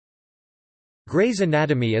Grey's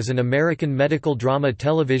Anatomy is an American medical drama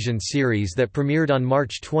television series that premiered on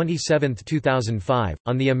March 27, 2005,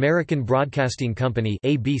 on the American Broadcasting Company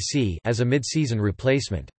 (ABC) as a mid-season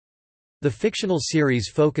replacement. The fictional series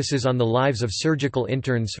focuses on the lives of surgical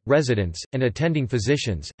interns, residents, and attending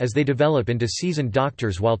physicians, as they develop into seasoned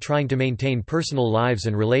doctors while trying to maintain personal lives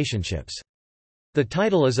and relationships. The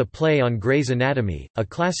title is a play on Grey's Anatomy, a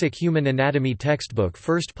classic human anatomy textbook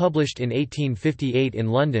first published in 1858 in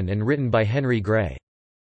London and written by Henry Grey.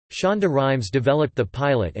 Shonda Rhimes developed the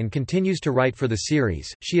pilot and continues to write for the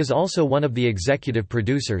series. She is also one of the executive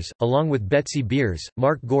producers, along with Betsy Beers,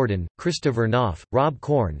 Mark Gordon, Krista Vernoff, Rob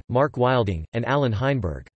Korn, Mark Wilding, and Alan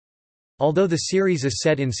Heinberg. Although the series is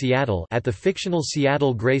set in Seattle at the fictional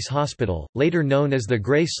Seattle Grace Hospital, later known as the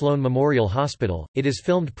Gray Sloan Memorial Hospital, it is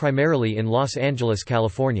filmed primarily in Los Angeles,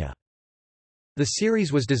 California. The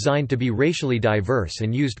series was designed to be racially diverse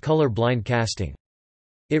and used color-blind casting.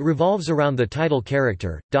 It revolves around the title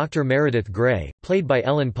character, Dr. Meredith Grey, played by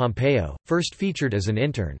Ellen Pompeo, first featured as an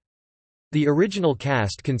intern. The original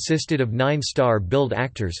cast consisted of 9 star-billed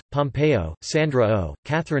actors: Pompeo, Sandra Oh,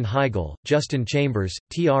 Katherine Heigl, Justin Chambers,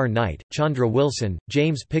 T.R. Knight, Chandra Wilson,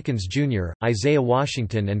 James Pickens Jr., Isaiah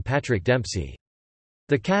Washington and Patrick Dempsey.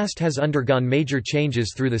 The cast has undergone major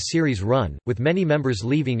changes through the series' run, with many members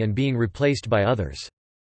leaving and being replaced by others.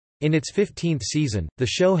 In its 15th season, the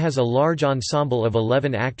show has a large ensemble of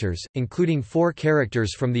 11 actors, including 4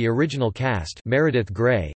 characters from the original cast: Meredith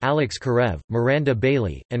Grey, Alex Karev, Miranda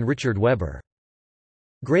Bailey, and Richard Weber.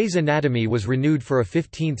 Grey's Anatomy was renewed for a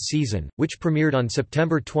 15th season, which premiered on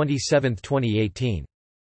September 27, 2018.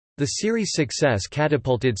 The series' success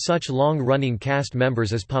catapulted such long-running cast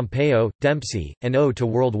members as Pompeo, Dempsey, and O to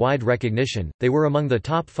worldwide recognition. They were among the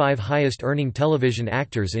top 5 highest-earning television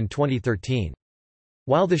actors in 2013.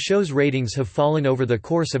 While the show's ratings have fallen over the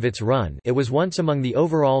course of its run, it was once among the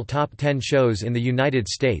overall top 10 shows in the United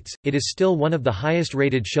States. It is still one of the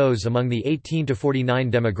highest-rated shows among the 18 to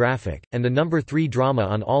 49 demographic, and the number 3 drama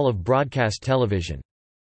on all of broadcast television.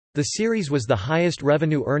 The series was the highest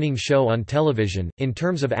revenue-earning show on television, in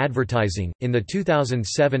terms of advertising, in the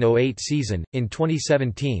 2007-08 season. In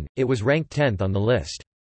 2017, it was ranked 10th on the list.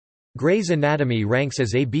 Grey's Anatomy ranks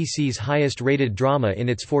as ABC's highest-rated drama in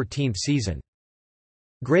its 14th season.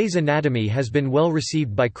 Grey's Anatomy has been well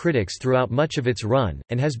received by critics throughout much of its run,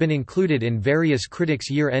 and has been included in various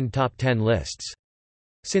critics' year-end top 10 lists.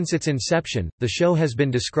 Since its inception, the show has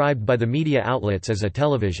been described by the media outlets as a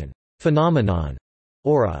television phenomenon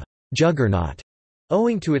or a juggernaut,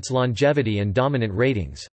 owing to its longevity and dominant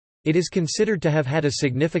ratings. It is considered to have had a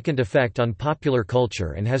significant effect on popular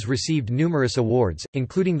culture and has received numerous awards,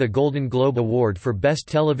 including the Golden Globe Award for Best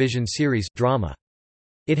Television Series Drama.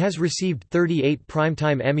 It has received 38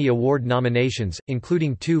 Primetime Emmy Award nominations,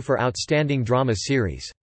 including 2 for Outstanding Drama Series.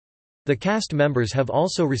 The cast members have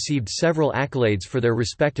also received several accolades for their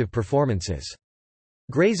respective performances.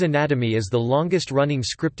 Grey's Anatomy is the longest-running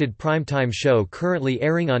scripted primetime show currently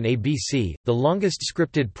airing on ABC, the longest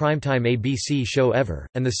scripted primetime ABC show ever,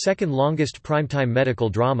 and the second longest primetime medical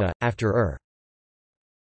drama, after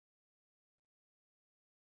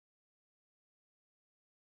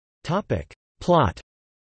Plot.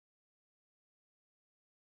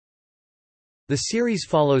 The series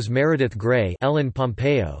follows Meredith Grey, Ellen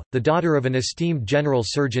Pompeo, the daughter of an esteemed general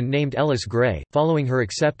surgeon named Ellis Grey, following her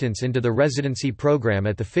acceptance into the residency program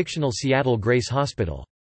at the fictional Seattle Grace Hospital.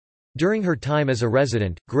 During her time as a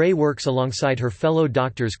resident, Grey works alongside her fellow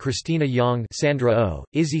doctors Christina Young, Sandra Oh,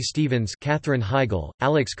 Izzy Stevens, Katherine Heigl,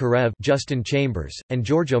 Alex Karev, Justin Chambers, and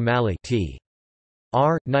George O'Malley,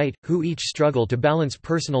 T.R. Knight, who each struggle to balance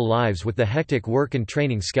personal lives with the hectic work and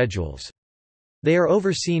training schedules. They are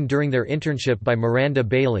overseen during their internship by Miranda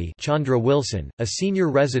Bailey, Chandra Wilson, a senior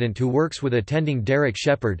resident who works with attending Derek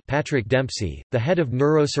Shepard, Patrick Dempsey, the head of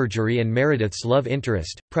neurosurgery and Meredith's love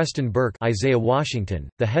interest, Preston Burke, Isaiah Washington,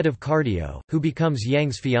 the head of cardio, who becomes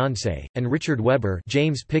Yang's fiancé, and Richard Weber,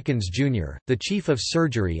 James Pickens Jr., the chief of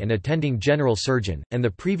surgery and attending general surgeon, and the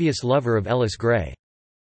previous lover of Ellis Grey.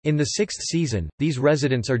 In the 6th season, these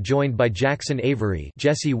residents are joined by Jackson Avery,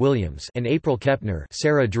 Jesse Williams, and April Kepner,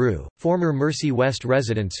 Sarah Drew, former Mercy West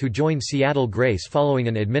residents who joined Seattle Grace following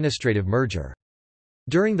an administrative merger.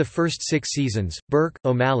 During the first 6 seasons, Burke,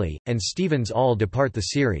 O'Malley, and Stevens all depart the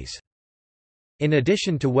series. In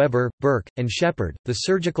addition to Weber, Burke, and Shepard, the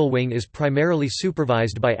surgical wing is primarily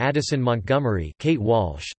supervised by Addison Montgomery, Kate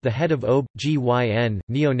Walsh, the head of OB/GYN,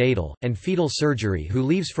 neonatal, and fetal surgery who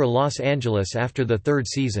leaves for Los Angeles after the third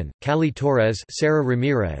season, Callie Torres, Sarah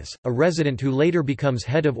Ramirez, a resident who later becomes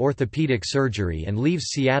head of orthopedic surgery and leaves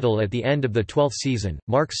Seattle at the end of the 12th season,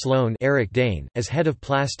 Mark Sloan, Eric Dane, as head of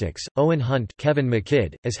plastics, Owen Hunt, Kevin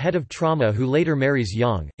McKidd, as head of trauma who later marries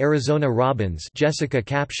Young, Arizona Robbins, Jessica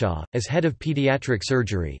Capshaw, as head of pediatric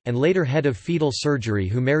surgery, and later head of fetal surgery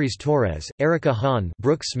who marries Torres, Erica Hahn,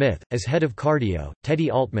 Brooke Smith, as head of cardio, Teddy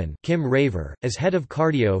Altman, Kim Raver, as head of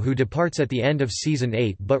cardio who departs at the end of season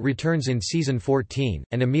 8 but returns in season 14,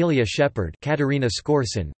 and Amelia Shepard, Katerina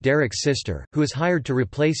Skorson, Derek's sister, who is hired to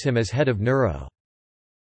replace him as head of neuro.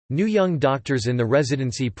 New young doctors in the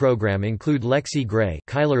residency program include Lexi Gray,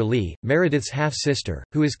 Kyler Lee, Meredith's half-sister,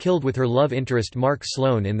 who is killed with her love interest Mark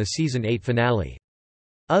Sloan in the season 8 finale.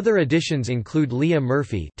 Other additions include Leah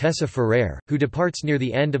Murphy, Tessa Ferrer, who departs near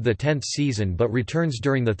the end of the 10th season but returns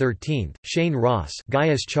during the 13th, Shane Ross,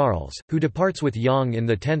 Gaius Charles, who departs with Young in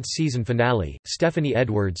the 10th season finale, Stephanie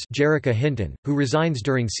Edwards, Jerrica Hinton, who resigns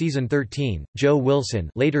during season 13, Joe Wilson,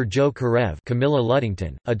 later Joe Karev, Camilla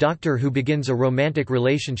Luddington, a doctor who begins a romantic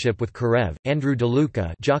relationship with Karev, Andrew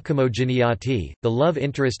DeLuca, Giacomo Giniati, the love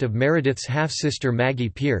interest of Meredith's half-sister Maggie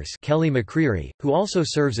Pierce, Kelly McCreary, who also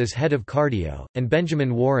serves as head of cardio, and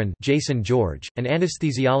Benjamin Warren, Jason George, an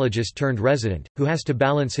anesthesiologist-turned-resident, who has to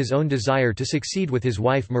balance his own desire to succeed with his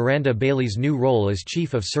wife Miranda Bailey's new role as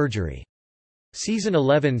chief of surgery. Season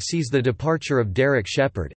 11 sees the departure of Derek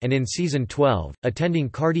Shepard, and in Season 12,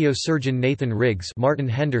 attending cardio surgeon Nathan Riggs Martin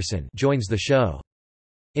Henderson joins the show.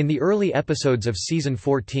 In the early episodes of Season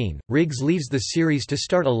 14, Riggs leaves the series to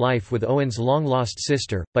start a life with Owen's long-lost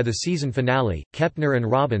sister. By the season finale, Kepner and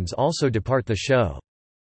Robbins also depart the show.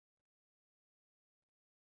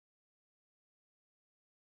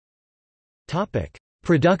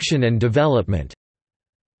 Production and development.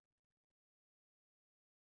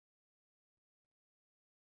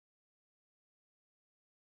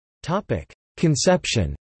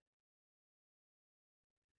 Conception.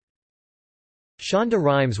 Shonda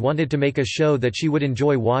Rhimes wanted to make a show that she would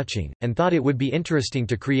enjoy watching, and thought it would be interesting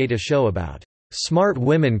to create a show about smart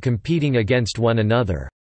women competing against one another.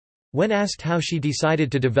 When asked how she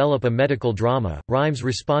decided to develop a medical drama, Rhimes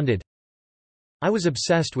responded, "I was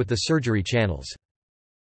obsessed with the surgery channels.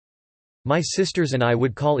 My sisters and I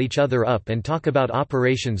would call each other up and talk about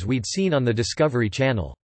operations we'd seen on the Discovery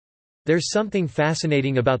Channel. There's something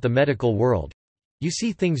fascinating about the medical world. You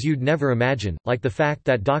see things you'd never imagine, like the fact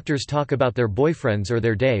that doctors talk about their boyfriends or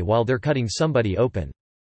their day while they're cutting somebody open.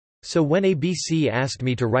 So when ABC asked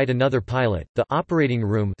me to write another pilot, the operating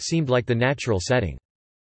room seemed like the natural setting."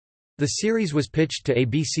 The series was pitched to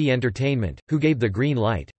ABC Entertainment, who gave the green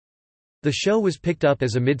light. The show was picked up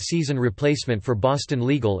as a mid-season replacement for Boston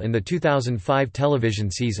Legal in the 2005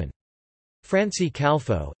 television season. Francie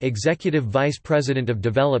Calfo, executive vice president of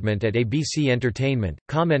development at ABC Entertainment,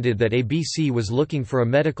 commented that ABC was looking for a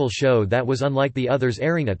medical show that was unlike the others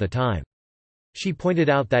airing at the time. She pointed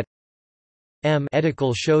out that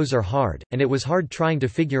medical shows are hard, and it was hard trying to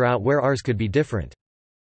figure out where ours could be different.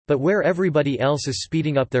 But where everybody else is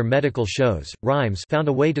speeding up their medical shows, Rhimes found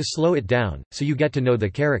a way to slow it down, so you get to know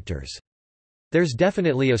the characters. There's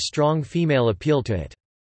definitely a strong female appeal to it.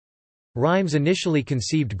 Rhimes initially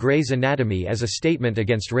conceived Grey's Anatomy as a statement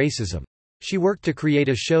against racism. She worked to create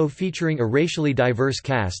a show featuring a racially diverse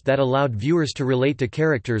cast that allowed viewers to relate to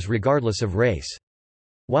characters regardless of race.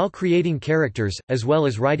 While creating characters, as well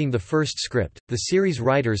as writing the first script, the series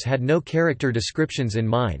writers had no character descriptions in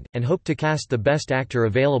mind, and hoped to cast the best actor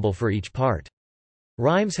available for each part.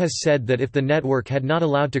 Rhimes has said that if the network had not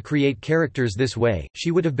allowed to create characters this way, she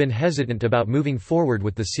would have been hesitant about moving forward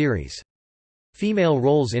with the series. Female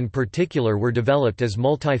roles in particular were developed as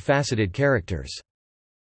multifaceted characters.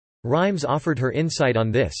 Rhimes offered her insight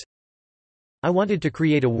on this. "I wanted to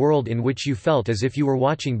create a world in which you felt as if you were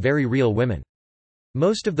watching very real women.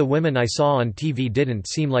 Most of the women I saw on TV didn't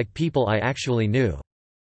seem like people I actually knew.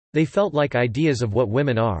 They felt like ideas of what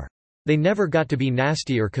women are. They never got to be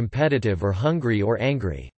nasty or competitive or hungry or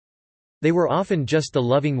angry. They were often just the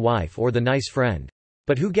loving wife or the nice friend.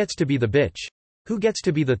 But who gets to be the bitch? Who gets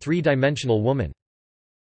to be the three-dimensional woman?"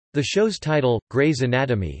 The show's title, Grey's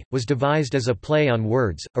Anatomy, was devised as a play on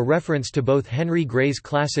words, a reference to both Henry Grey's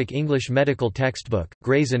classic English medical textbook,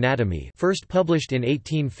 Grey's Anatomy, first published in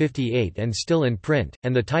 1858 and still in print,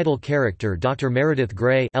 and the title character Dr. Meredith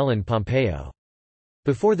Grey, Ellen Pompeo.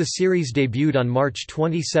 Before the series debuted on March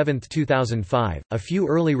 27, 2005, a few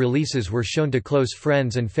early releases were shown to close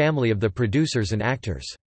friends and family of the producers and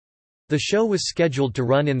actors. The show was scheduled to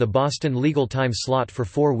run in the Boston legal time slot for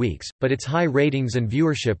 4 weeks, but its high ratings and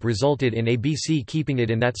viewership resulted in ABC keeping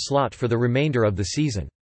it in that slot for the remainder of the season.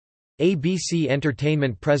 ABC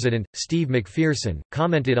Entertainment president, Steve McPherson,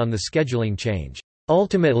 commented on the scheduling change.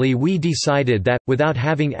 "Ultimately we decided that, without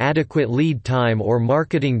having adequate lead time or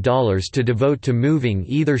marketing dollars to devote to moving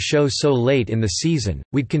either show so late in the season,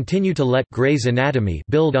 we'd continue to let Grey's Anatomy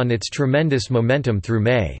build on its tremendous momentum through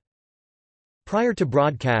May." Prior to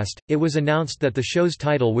broadcast, it was announced that the show's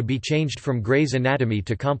title would be changed from Grey's Anatomy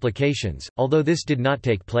to Complications, although this did not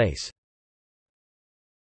take place.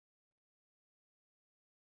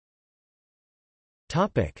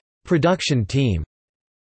 Production team.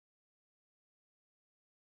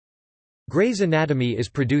 Grey's Anatomy is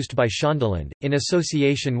produced by Shondaland, in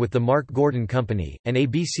association with the Mark Gordon Company, and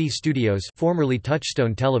ABC Studios, formerly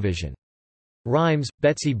Touchstone Television. Rhimes,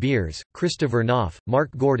 Betsy Beers, Krista Vernoff,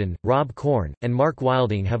 Mark Gordon, Rob Korn, and Mark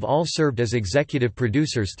Wilding have all served as executive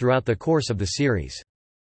producers throughout the course of the series.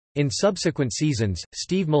 In subsequent seasons,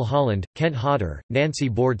 Steve Mulholland, Kent Hodder, Nancy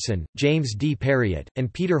Bordson, James D. Perriott,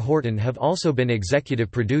 and Peter Horton have also been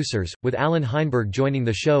executive producers, with Alan Heinberg joining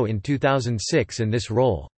the show in 2006 in this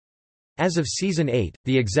role. As of Season 8,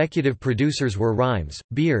 the executive producers were Rhimes,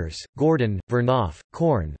 Beers, Gordon, Vernoff,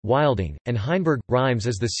 Korn, Wilding, and Heinberg. Rhimes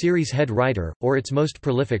is the series' head writer, or its most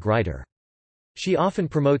prolific writer. She often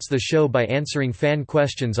promotes the show by answering fan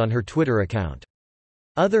questions on her Twitter account.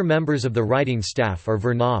 Other members of the writing staff are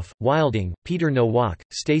Vernoff, Wilding, Peter Nowak,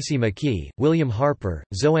 Stacey McKee, William Harper,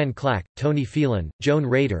 Zoanne Clack, Tony Phelan, Joan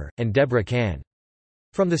Rader, and Deborah Cann.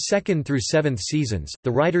 From the 2nd through 7th seasons,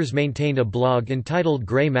 the writers maintained a blog entitled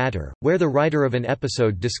Grey Matter, where the writer of an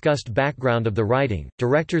episode discussed background of the writing.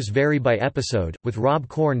 Directors vary by episode, with Rob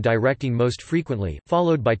Korn directing most frequently,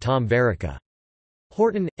 followed by Tom Verica.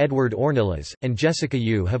 Horton, Edward Ornelas, and Jessica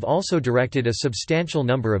Yu have also directed a substantial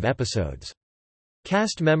number of episodes.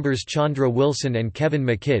 Cast members Chandra Wilson and Kevin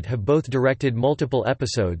McKidd have both directed multiple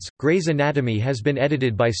episodes. Grey's Anatomy has been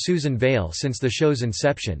edited by Susan Vale since the show's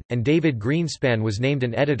inception, and David Greenspan was named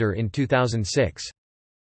an editor in 2006.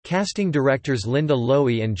 Casting directors Linda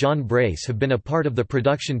Lowy and John Brace have been a part of the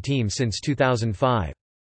production team since 2005.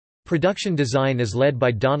 Production design is led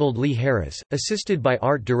by Donald Lee Harris, assisted by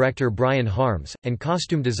art director Brian Harms, and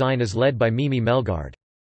costume design is led by Mimi Melgard.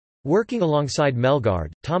 Working alongside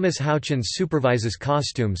Melgard, Thomas Houchins supervises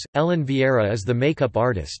costumes, Ellen Vieira is the makeup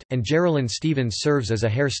artist, and Geraldine Stevens serves as a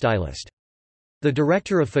hairstylist. The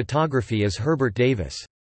director of photography is Herbert Davis.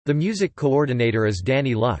 The music coordinator is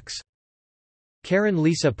Danny Lux. Karen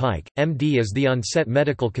Lisa Pike, MD is the on-set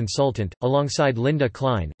medical consultant, alongside Linda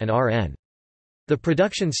Klein, and RN. The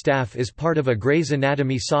production staff is part of a Grey's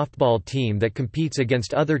Anatomy softball team that competes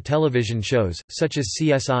against other television shows, such as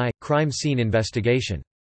CSI, Crime Scene Investigation.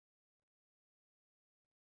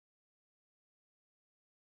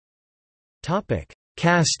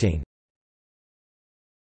 Casting.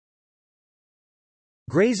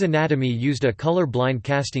 Grey's Anatomy used a color-blind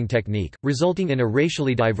casting technique, resulting in a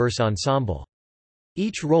racially diverse ensemble.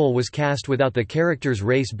 Each role was cast without the character's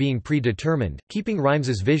race being predetermined, keeping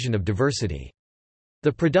Rhymes's vision of diversity.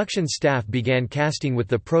 The production staff began casting with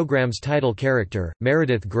the program's title character,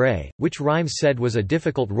 Meredith Grey, which Rhimes said was a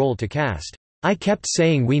difficult role to cast. "I kept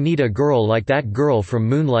saying we need a girl like that girl from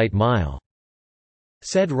Moonlight Mile,"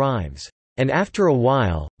 said Rhimes. "And after a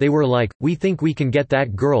while, they were like, we think we can get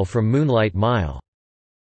that girl from Moonlight Mile."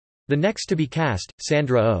 The next to be cast,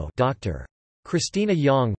 Sandra Oh, Dr. Christina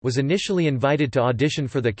Young, was initially invited to audition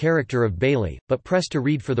for the character of Bailey, but pressed to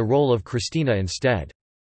read for the role of Christina instead.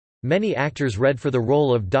 Many actors read for the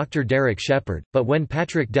role of Dr. Derek Shepherd, but when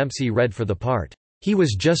Patrick Dempsey read for the part, he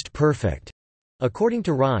was just perfect. According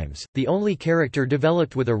to Rhimes, the only character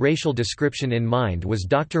developed with a racial description in mind was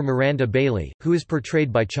Dr. Miranda Bailey, who is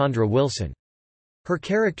portrayed by Chandra Wilson. Her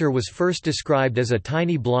character was first described as a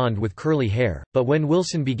tiny blonde with curly hair, but when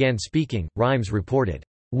Wilson began speaking, Rhimes reported,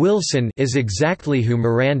 "Wilson is exactly who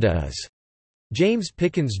Miranda is." James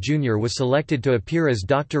Pickens Jr. was selected to appear as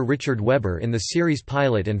Dr. Richard Webber in the series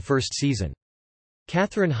pilot and first season.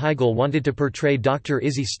 Katherine Heigl wanted to portray Dr.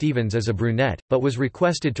 Izzy Stevens as a brunette, but was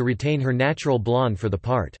requested to retain her natural blonde for the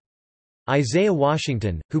part. Isaiah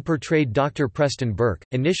Washington, who portrayed Dr. Preston Burke,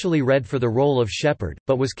 initially read for the role of Shepherd,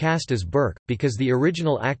 but was cast as Burke, because the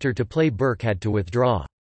original actor to play Burke had to withdraw.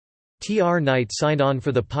 T.R. Knight signed on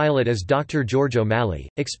for the pilot as Dr. George O'Malley,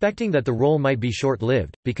 expecting that the role might be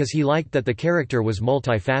short-lived, because he liked that the character was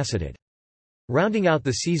multifaceted. Rounding out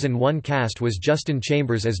the Season 1 cast was Justin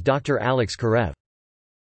Chambers as Dr. Alex Karev.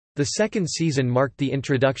 The second season marked the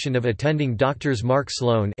introduction of attending doctors Mark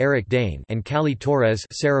Sloan, Eric Dane, and Callie Torres,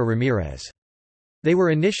 Sarah Ramirez. They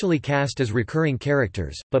were initially cast as recurring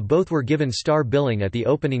characters, but both were given star billing at the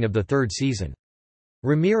opening of the third season.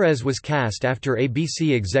 Ramirez was cast after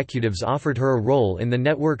ABC executives offered her a role in the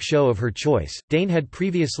network show of her choice. Dane had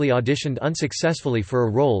previously auditioned unsuccessfully for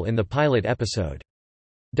a role in the pilot episode.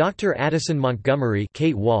 Dr. Addison Montgomery,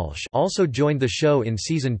 Kate Walsh, also joined the show in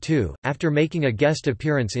season 2 after making a guest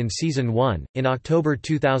appearance in season 1. In October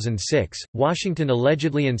 2006, Washington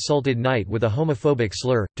allegedly insulted Knight with a homophobic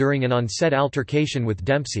slur during an on-set altercation with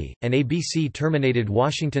Dempsey, and ABC terminated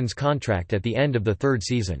Washington's contract at the end of the third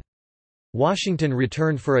season. Washington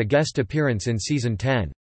returned for a guest appearance in season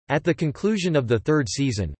 10. At the conclusion of the third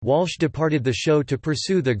season, Walsh departed the show to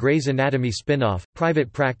pursue the Grey's Anatomy spin-off,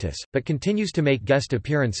 Private Practice, but continues to make guest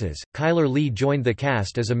appearances. Chyler Leigh joined the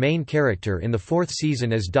cast as a main character in the fourth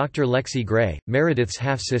season as Dr. Lexi Gray, Meredith's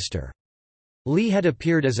half-sister. Leigh had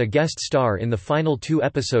appeared as a guest star in the final 2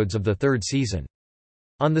 episodes of the third season.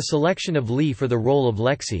 On the selection of Leigh for the role of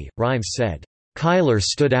Lexi, Rhimes said, "Chyler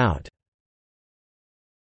stood out.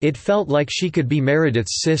 It felt like she could be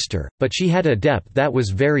Meredith's sister, but she had a depth that was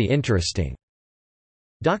very interesting."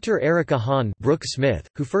 Dr. Erica Hahn, Brooke Smith,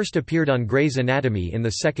 who first appeared on Grey's Anatomy in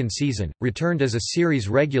the second season, returned as a series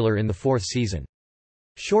regular in the fourth season.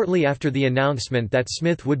 Shortly after the announcement that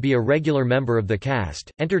Smith would be a regular member of the cast,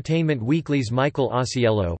 Entertainment Weekly's Michael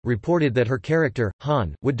Ausiello reported that her character,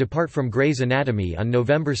 Hahn, would depart from Grey's Anatomy on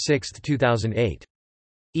November 6, 2008.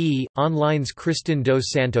 Online's Kristen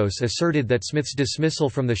Dos Santos asserted that Smith's dismissal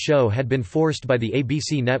from the show had been forced by the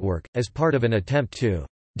ABC network, as part of an attempt to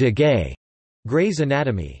de-gay Grey's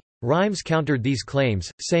Anatomy. Rhimes countered these claims,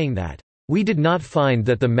 saying that, "We did not find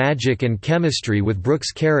that the magic and chemistry with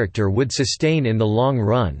Brooke's character would sustain in the long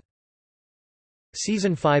run."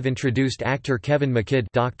 Season 5 introduced actor Kevin McKidd,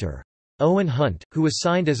 Dr. Owen Hunt, who was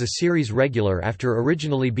signed as a series regular after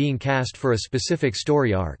originally being cast for a specific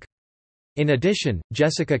story arc. In addition,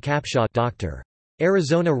 Jessica Capshaw, Dr.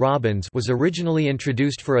 Arizona Robbins, was originally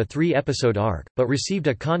introduced for a 3-episode arc, but received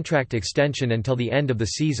a contract extension until the end of the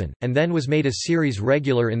season, and then was made a series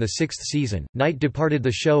regular in the 6th season. Knight departed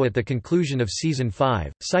the show at the conclusion of season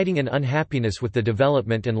 5, citing an unhappiness with the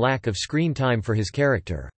development and lack of screen time for his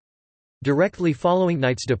character. Directly following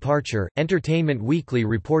Knight's departure, Entertainment Weekly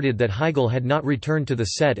reported that Heigl had not returned to the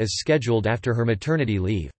set as scheduled after her maternity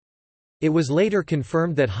leave. It was later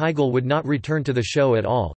confirmed that Heigl would not return to the show at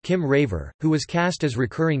all. Kim Raver, who was cast as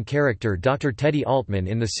recurring character Dr. Teddy Altman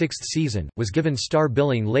in the 6th season, was given star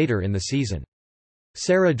billing later in the season.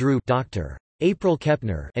 Sarah Drew, Dr. April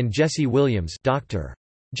Kepner, and Jesse Williams, Dr.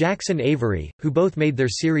 Jackson Avery, who both made their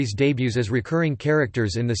series debuts as recurring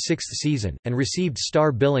characters in the 6th season, and received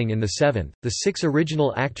star billing in the 7th. The 6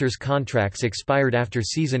 original actors' contracts expired after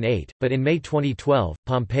season 8, but in May 2012,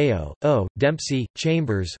 Pompeo, Dempsey,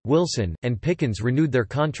 Chambers, Wilson, and Pickens renewed their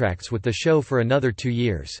contracts with the show for another 2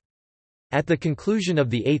 years. At the conclusion of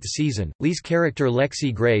the 8th season, Leigh's character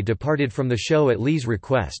Lexi Gray departed from the show at Leigh's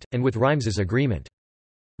request, and with Rhimes's agreement.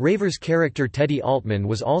 Raver's character Teddy Altman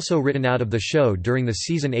was also written out of the show during the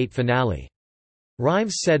season 8 finale.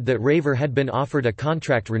 Rhimes said that Raver had been offered a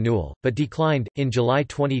contract renewal, but declined. In July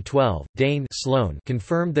 2012, Dane Sloan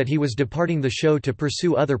confirmed that he was departing the show to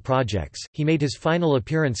pursue other projects. He made his final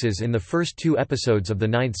appearances in the first 2 episodes of the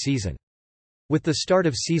 9th season. With the start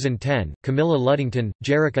of season 10, Camilla Luddington,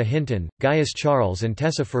 Jerrica Hinton, Gaius Charles, and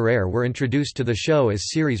Tessa Ferrer were introduced to the show as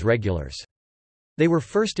series regulars. They were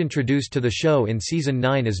first introduced to the show in season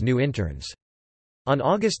 9 as new interns. On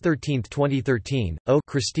August 13, 2013,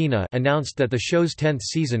 Christina announced that the show's 10th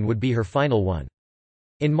season would be her final one.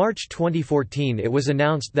 In March 2014 it was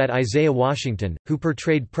announced that Isaiah Washington, who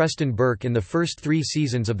portrayed Preston Burke in the first 3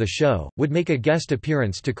 seasons of the show, would make a guest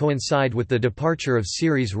appearance to coincide with the departure of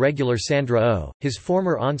series regular Sandra Oh, his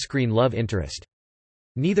former on-screen love interest.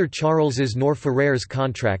 Neither Charles's nor Ferrer's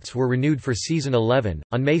contracts were renewed for season 11.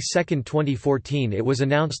 On May 2, 2014, it was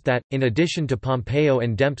announced that, in addition to Pompeo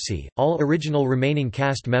and Dempsey, all original remaining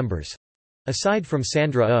cast members aside from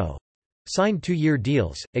Sandra Oh signed 2-year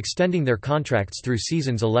deals, extending their contracts through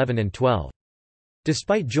seasons 11 and 12.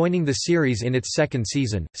 Despite joining the series in its 2nd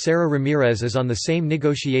season, Sarah Ramirez is on the same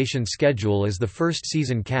negotiation schedule as the first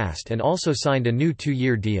season cast and also signed a new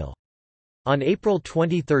 2-year deal. On April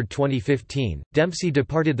 23, 2015, Dempsey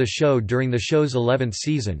departed the show during the show's 11th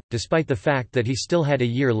season, despite the fact that he still had a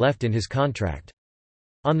year left in his contract.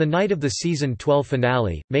 On the night of the season 12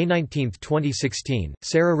 finale, May 19, 2016,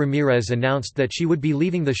 Sarah Ramirez announced that she would be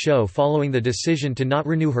leaving the show following the decision to not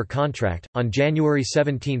renew her contract. On January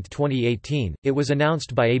 17, 2018, it was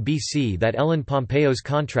announced by ABC that Ellen Pompeo's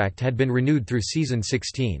contract had been renewed through season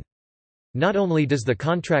 16. Not only does the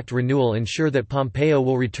contract renewal ensure that Pompeo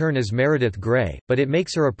will return as Meredith Grey, but it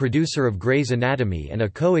makes her a producer of Grey's Anatomy and a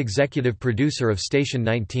co-executive producer of Station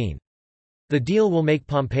 19. The deal will make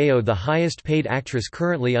Pompeo the highest-paid actress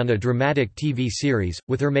currently on a dramatic TV series,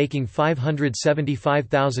 with her making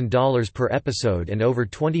 $575,000 per episode and over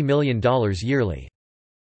 $20 million yearly.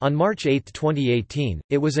 On March 8, 2018,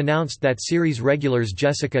 it was announced that series regulars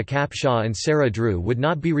Jessica Capshaw and Sarah Drew would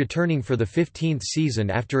not be returning for the 15th season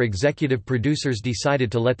after executive producers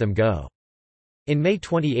decided to let them go. In May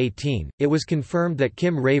 2018, it was confirmed that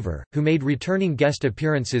Kim Raver, who made returning guest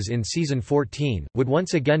appearances in season 14, would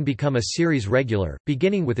once again become a series regular,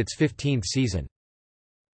 beginning with its 15th season.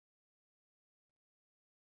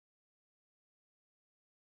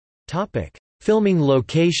 Filming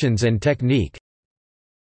locations and technique.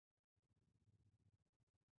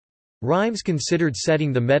 Rhimes considered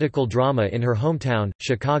setting the medical drama in her hometown,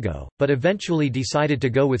 Chicago, but eventually decided to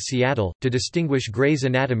go with Seattle, to distinguish Grey's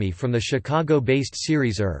Anatomy from the Chicago-based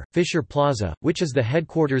series Fisher Plaza, which is the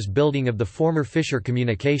headquarters building of the former Fisher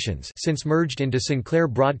Communications since merged into Sinclair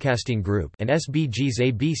Broadcasting Group and SBG's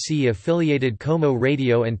ABC-affiliated Como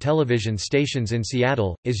radio and television stations in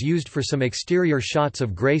Seattle, is used for some exterior shots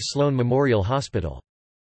of Grey Sloan Memorial Hospital.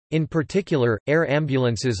 In particular, air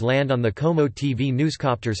ambulances land on the Como TV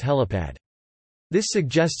Newscopter's helipad. This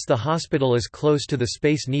suggests the hospital is close to the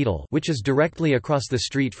Space Needle, which is directly across the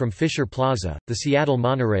street from Fisher Plaza, the Seattle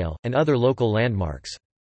monorail, and other local landmarks.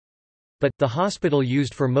 But, the hospital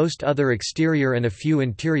used for most other exterior and a few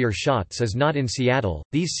interior shots is not in Seattle.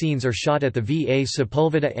 These scenes are shot at the VA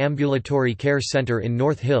Sepulveda Ambulatory Care Center in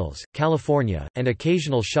North Hills, California, and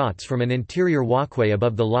occasional shots from an interior walkway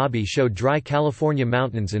above the lobby show dry California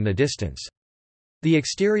mountains in the distance. The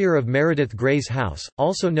exterior of Meredith Grey's house,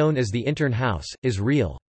 also known as the Intern House, is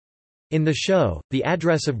real. In the show, the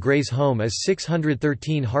address of Grey's home is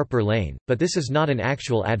 613 Harper Lane, but this is not an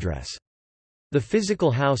actual address. The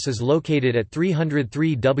physical house is located at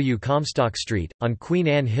 303 W Comstock Street, on Queen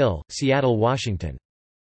Anne Hill, Seattle, Washington.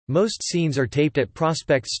 Most scenes are taped at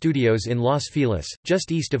Prospect Studios in Los Feliz,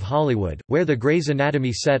 just east of Hollywood, where the Grey's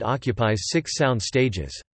Anatomy set occupies 6 sound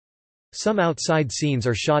stages. Some outside scenes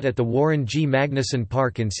are shot at the Warren G. Magnuson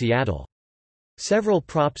Park in Seattle. Several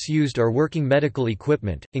props used are working medical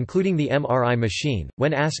equipment, including the MRI machine.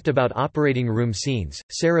 When asked about operating room scenes,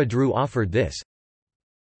 Sarah Drew offered this: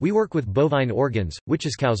 "We work with bovine organs, which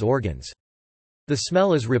is cow's organs. The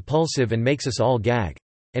smell is repulsive and makes us all gag.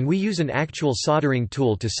 And we use an actual soldering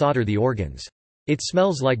tool to solder the organs. It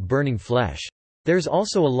smells like burning flesh. There's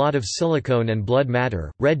also a lot of silicone and blood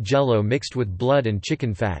matter, red jello mixed with blood and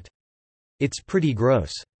chicken fat. It's pretty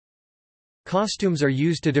gross." Costumes are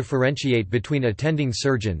used to differentiate between attending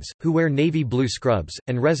surgeons, who wear navy blue scrubs,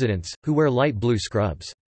 and residents, who wear light blue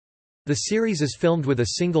scrubs. The series is filmed with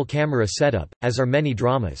a single camera setup, as are many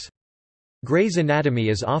dramas. Grey's Anatomy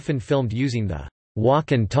is often filmed using the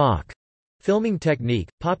walk and talk filming technique,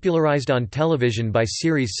 popularized on television by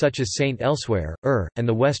series such as Saint Elsewhere, and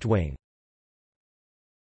The West Wing.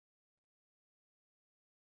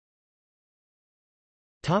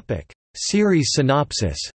 Series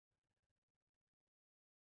synopsis.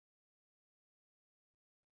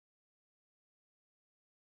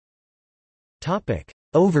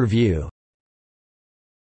 Overview.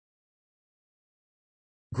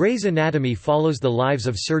 Grey's Anatomy follows the lives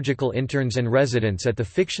of surgical interns and residents at the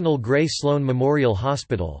fictional Grey Sloan Memorial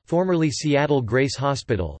Hospital, formerly Seattle Grace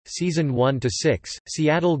Hospital, Season 1–6,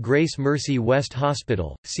 Seattle Grace Mercy West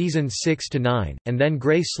Hospital, Seasons 6–9, and then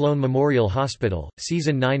Grey Sloan Memorial Hospital,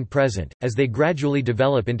 Season 9–present, as they gradually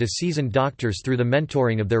develop into seasoned doctors through the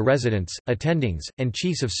mentoring of their residents, attendings, and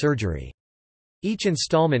chiefs of surgery. Each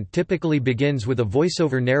installment typically begins with a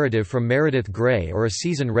voiceover narrative from Meredith Grey or a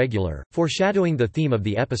season regular, foreshadowing the theme of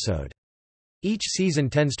the episode. Each season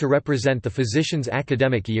tends to represent the physician's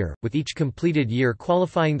academic year, with each completed year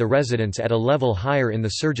qualifying the residents at a level higher in the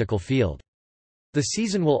surgical field. The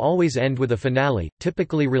season will always end with a finale,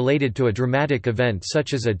 typically related to a dramatic event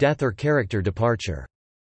such as a death or character departure.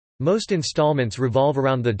 Most installments revolve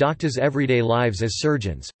around the doctors' everyday lives as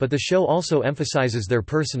surgeons, but the show also emphasizes their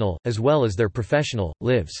personal, as well as their professional,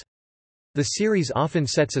 lives. The series often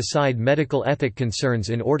sets aside medical ethic concerns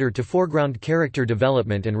in order to foreground character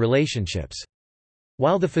development and relationships.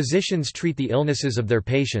 While the physicians treat the illnesses of their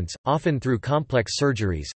patients, often through complex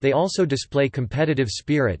surgeries, they also display competitive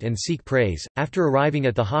spirit and seek praise. After arriving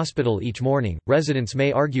at the hospital each morning, residents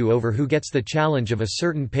may argue over who gets the challenge of a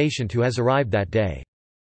certain patient who has arrived that day.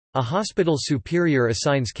 A hospital superior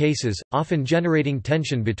assigns cases, often generating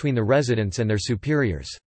tension between the residents and their superiors.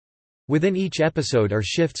 Within each episode are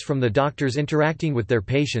shifts from the doctors interacting with their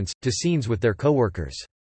patients, to scenes with their coworkers.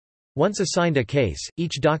 Once assigned a case,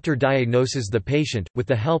 each doctor diagnoses the patient, with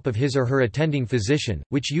the help of his or her attending physician,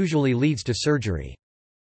 which usually leads to surgery.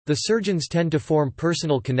 The surgeons tend to form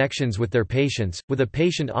personal connections with their patients, with a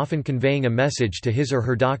patient often conveying a message to his or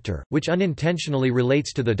her doctor, which unintentionally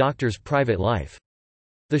relates to the doctor's private life.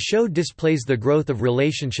 The show displays the growth of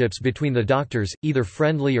relationships between the doctors, either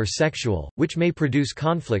friendly or sexual, which may produce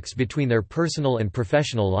conflicts between their personal and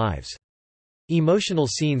professional lives. Emotional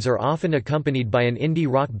scenes are often accompanied by an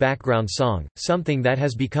indie rock background song, something that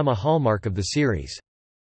has become a hallmark of the series.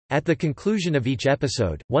 At the conclusion of each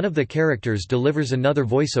episode, one of the characters delivers another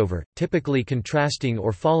voiceover, typically contrasting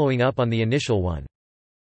or following up on the initial one.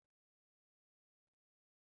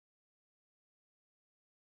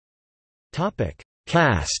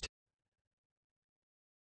 Cast.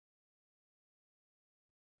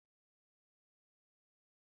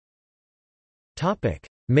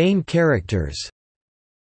 Main characters.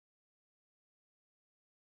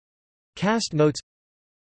 Cast notes.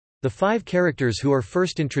 The 5 characters who are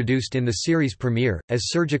first introduced in the series premiere, as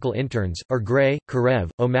surgical interns, are Gray,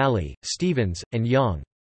 Karev, O'Malley, Stevens, and Young.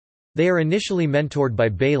 They are initially mentored by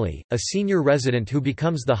Bailey, a senior resident who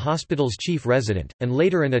becomes the hospital's chief resident, and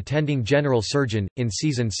later an attending general surgeon, in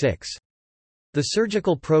Season 6. The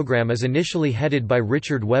surgical program is initially headed by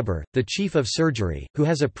Richard Weber, the chief of surgery, who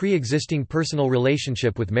has a pre-existing personal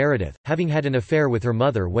relationship with Meredith, having had an affair with her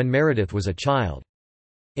mother when Meredith was a child.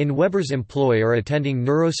 In Weber's employ are attending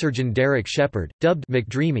neurosurgeon Derek Shepard, dubbed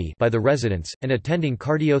McDreamy by the residents, and attending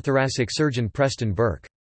cardiothoracic surgeon Preston Burke.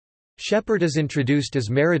 Shepard is introduced as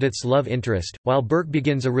Meredith's love interest, while Burke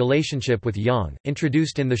begins a relationship with Young.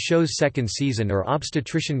 Introduced in the show's second season are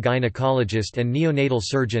obstetrician-gynecologist and neonatal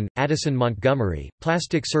surgeon, Addison Montgomery,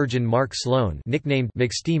 plastic surgeon Mark Sloan, nicknamed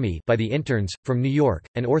McSteamy by the interns, from New York,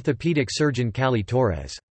 and orthopedic surgeon Callie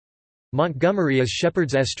Torres. Montgomery is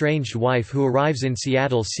Shepard's estranged wife who arrives in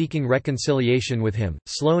Seattle seeking reconciliation with him.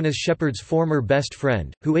 Sloan is Shepard's former best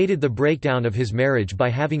friend, who aided the breakdown of his marriage by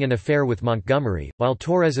having an affair with Montgomery, while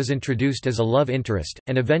Torres is introduced as a love interest,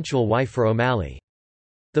 and eventual wife for O'Malley.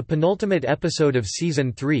 The penultimate episode of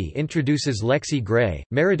Season 3 introduces Lexi Gray,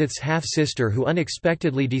 Meredith's half-sister who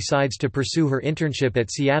unexpectedly decides to pursue her internship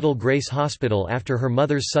at Seattle Grace Hospital after her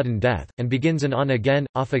mother's sudden death, and begins an on-again,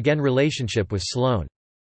 off-again relationship with Sloan.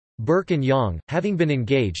 Burke and Young, having been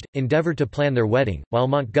engaged, endeavor to plan their wedding, while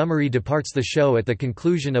Montgomery departs the show at the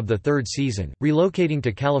conclusion of the 3rd season, relocating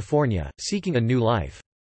to California, seeking a new life.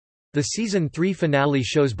 The Season 3 finale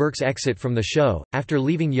shows Burke's exit from the show, after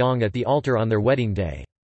leaving Young at the altar on their wedding day.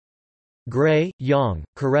 Gray, Young,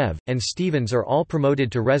 Karev, and Stevens are all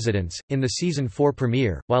promoted to residents, in the Season 4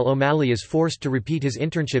 premiere, while O'Malley is forced to repeat his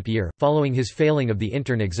internship year, following his failing of the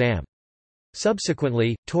intern exam.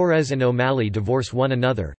 Subsequently, Torres and O'Malley divorce one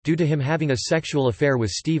another, due to him having a sexual affair with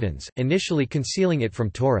Stevens, initially concealing it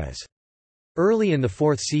from Torres. Early in the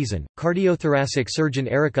 4th season, cardiothoracic surgeon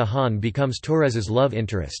Erica Hahn becomes Torres's love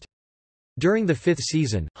interest. During the 5th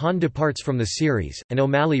season, Hahn departs from the series, and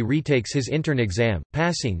O'Malley retakes his intern exam,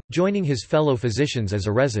 passing, joining his fellow physicians as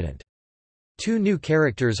a resident. 2 new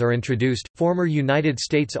characters are introduced, former United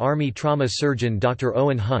States Army trauma surgeon Dr.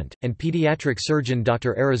 Owen Hunt, and pediatric surgeon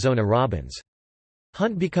Dr. Arizona Robbins.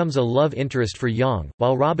 Hunt becomes a love interest for Young,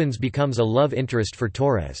 while Robbins becomes a love interest for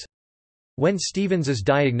Torres. When Stevens is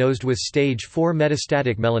diagnosed with stage 4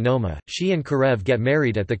 metastatic melanoma, she and Karev get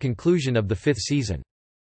married at the conclusion of the 5th season.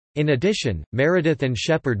 In addition, Meredith and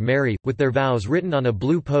Shepard marry, with their vows written on a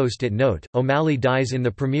blue post-it note. O'Malley dies in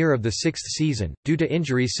the premiere of the 6th season, due to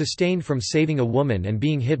injuries sustained from saving a woman and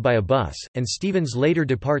being hit by a bus, and Stevens later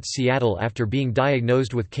departs Seattle after being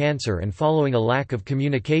diagnosed with cancer and following a lack of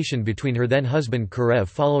communication between her then-husband Karev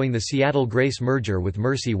following the Seattle Grace merger with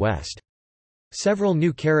Mercy West. Several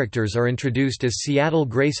new characters are introduced as Seattle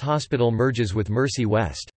Grace Hospital merges with Mercy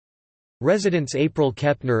West. Residents April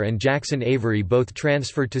Kepner and Jackson Avery both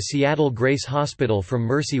transferred to Seattle Grace Hospital from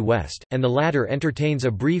Mercy West, and the latter entertains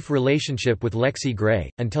a brief relationship with Lexi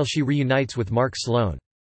Gray, until she reunites with Mark Sloan.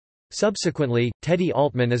 Subsequently, Teddy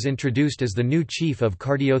Altman is introduced as the new chief of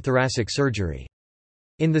cardiothoracic surgery.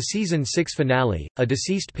 In the Season 6 finale, a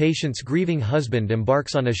deceased patient's grieving husband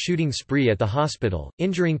embarks on a shooting spree at the hospital,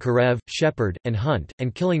 injuring Karev, Shepard, and Hunt,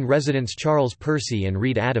 and killing residents Charles Percy and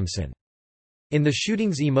Reed Adamson. In the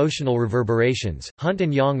shooting's emotional reverberations, Hunt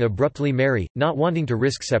and Young abruptly marry, not wanting to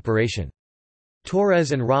risk separation.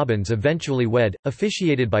 Torres and Robbins eventually wed,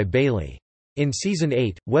 officiated by Bailey. In Season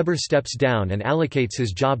 8, Weber steps down and allocates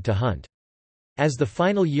his job to Hunt. As the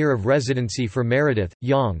final year of residency for Meredith,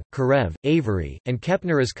 Young, Karev, Avery, and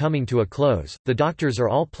Kepner is coming to a close, the doctors are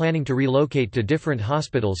all planning to relocate to different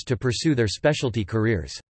hospitals to pursue their specialty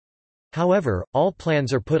careers. However, all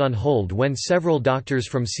plans are put on hold when several doctors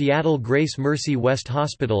from Seattle Grace Mercy West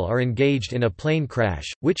Hospital are engaged in a plane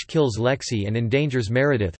crash, which kills Lexi and endangers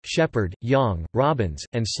Meredith, Shepard, Young, Robbins,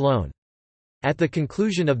 and Sloan. At the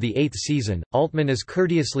conclusion of the 8th season, Altman is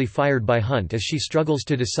courteously fired by Hunt as she struggles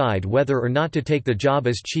to decide whether or not to take the job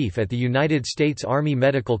as chief at the United States Army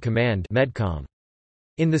Medical Command (MEDCOM).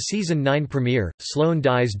 In the season 9 premiere, Sloan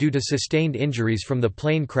dies due to sustained injuries from the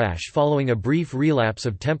plane crash following a brief relapse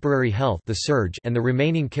of temporary health, the surge, and the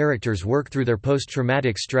remaining characters work through their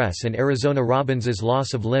post-traumatic stress and Arizona Robbins's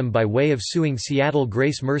loss of limb by way of suing Seattle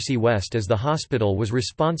Grace Mercy West as the hospital was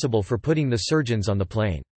responsible for putting the surgeons on the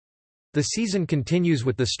plane. The season continues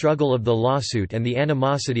with the struggle of the lawsuit and the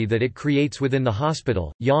animosity that it creates within the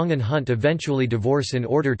hospital. Young and Hunt eventually divorce in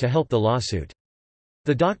order to help the lawsuit.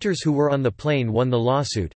 The doctors who were on the plane won the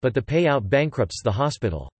lawsuit, but the payout bankrupts the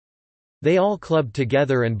hospital. They all club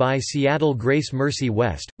together and buy Seattle Grace Mercy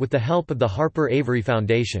West, with the help of the Harper Avery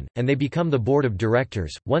Foundation, and they become the board of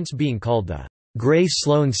directors, once being called the Grace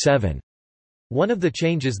Sloan 7. One of the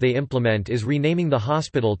changes they implement is renaming the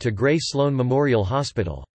hospital to Grace Sloan Memorial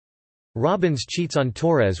Hospital. Robbins cheats on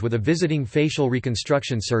Torres with a visiting facial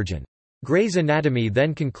reconstruction surgeon. Grey's Anatomy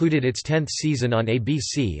then concluded its 10th season on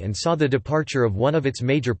ABC and saw the departure of one of its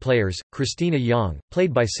major players, Christina Young,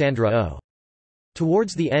 played by Sandra Oh.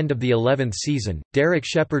 Towards the end of the 11th season, Derek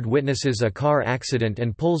Shepard witnesses a car accident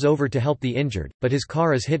and pulls over to help the injured, but his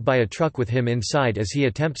car is hit by a truck with him inside as he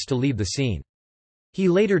attempts to leave the scene. He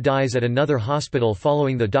later dies at another hospital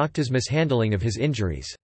following the doctor's mishandling of his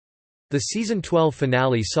injuries. The season 12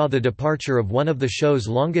 finale saw the departure of one of the show's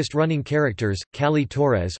longest-running characters, Callie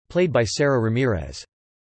Torres, played by Sarah Ramirez.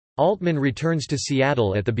 Altman returns to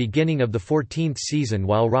Seattle at the beginning of the 14th season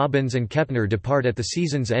while Robbins and Kepner depart at the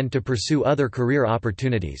season's end to pursue other career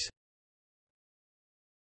opportunities.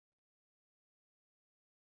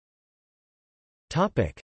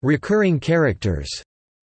 Recurring characters.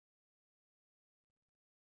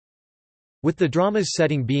 With the drama's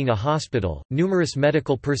setting being a hospital, numerous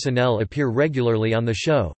medical personnel appear regularly on the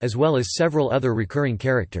show, as well as several other recurring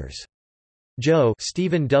characters. Joe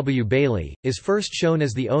Stephen W. Bailey, is first shown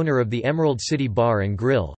as the owner of the Emerald City Bar and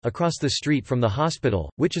Grill, across the street from the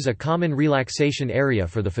hospital, which is a common relaxation area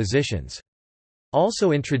for the physicians.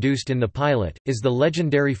 Also introduced in the pilot, is the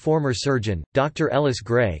legendary former surgeon, Dr. Ellis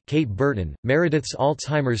Gray, Kate Burton, Meredith's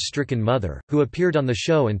Alzheimer's-stricken mother, who appeared on the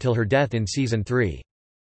show until her death in Season 3.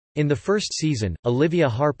 In the first season, Olivia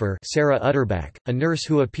Harper, Sarah Utterback, a nurse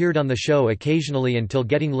who appeared on the show occasionally until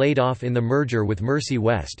getting laid off in the merger with Mercy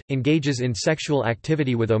West, engages in sexual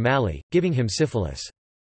activity with O'Malley, giving him syphilis.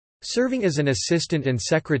 Serving as an assistant and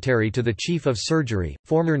secretary to the chief of surgery,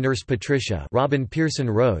 former nurse Patricia Robin Pearson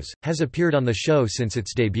Rose, has appeared on the show since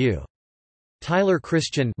its debut. Tyler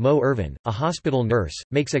Christian Mo Irvin, a hospital nurse,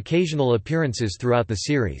 makes occasional appearances throughout the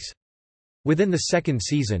series. Within the second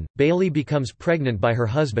season, Bailey becomes pregnant by her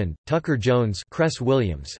husband, Tucker Jones Cress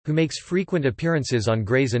Williams, who makes frequent appearances on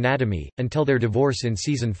Grey's Anatomy, until their divorce in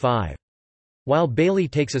Season 5. While Bailey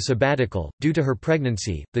takes a sabbatical, due to her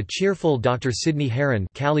pregnancy, the cheerful Dr. Sidney Herron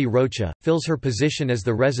Callie Rocha, fills her position as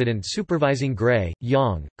the resident supervising Gray,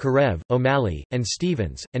 Young, Karev, O'Malley, and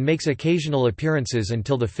Stevens, and makes occasional appearances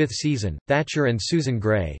until the 5th season. Thatcher and Susan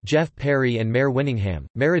Gray, Jeff Perry and Mare Winningham,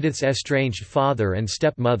 Meredith's estranged father and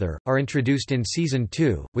stepmother, are introduced in Season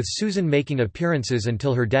 2, with Susan making appearances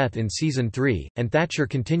until her death in Season 3, and Thatcher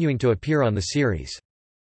continuing to appear on the series.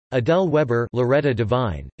 Adele Weber Loretta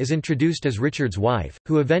Devine, is introduced as Richard's wife,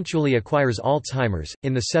 who eventually acquires Alzheimer's,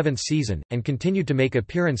 in the 7th season, and continued to make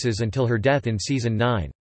appearances until her death in Season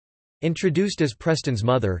 9. Introduced as Preston's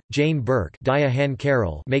mother, Jane Burke Diane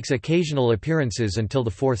Carroll makes occasional appearances until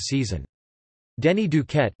the 4th season. Denny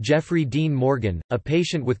Duquette Jeffrey Dean Morgan, a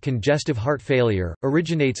patient with congestive heart failure,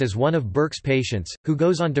 originates as one of Burke's patients, who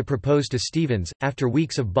goes on to propose to Stevens, after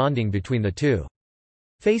weeks of bonding between the two.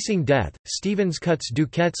 Facing death, Stevens cuts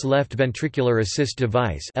Duquette's left ventricular assist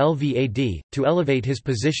device (LVAD) to elevate his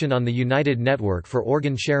position on the United Network for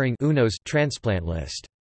Organ Sharing (UNO's) transplant list.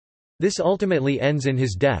 This ultimately ends in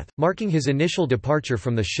his death, marking his initial departure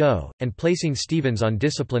from the show, and placing Stevens on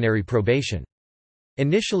disciplinary probation.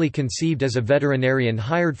 Initially conceived as a veterinarian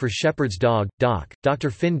hired for Shepard's dog, Doc,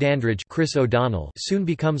 Dr. Finn Dandridge Chris O'Donnell soon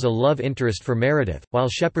becomes a love interest for Meredith, while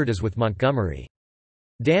Shepard is with Montgomery.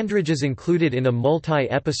 Dandridge is included in a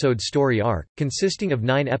multi-episode story arc, consisting of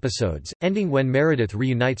 9 episodes, ending when Meredith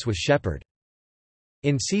reunites with Shepard.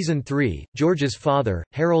 In Season 3, George's father,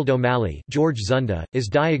 Harold O'Malley George Zunda, is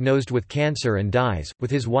diagnosed with cancer and dies,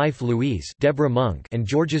 with his wife Louise Deborah Monk and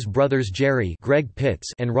George's brothers Jerry Greg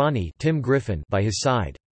Pitts and Ronnie Tim Griffin by his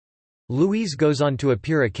side. Louise goes on to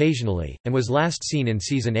appear occasionally, and was last seen in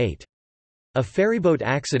Season 8. A ferryboat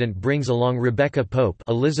accident brings along Rebecca Pope,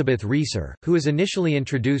 Elizabeth Reeser, who is initially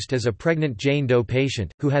introduced as a pregnant Jane Doe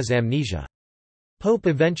patient, who has amnesia. Pope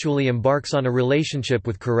eventually embarks on a relationship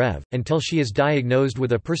with Karev, until she is diagnosed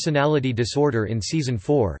with a personality disorder in Season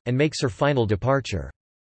 4, and makes her final departure.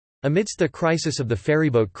 Amidst the crisis of the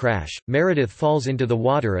ferryboat crash, Meredith falls into the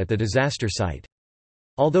water at the disaster site.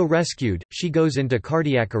 Although rescued, she goes into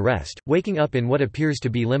cardiac arrest, waking up in what appears to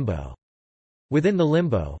be limbo. Within the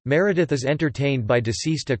limbo, Meredith is entertained by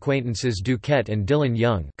deceased acquaintances Duquette and Dylan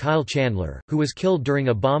Young, Kyle Chandler, who was killed during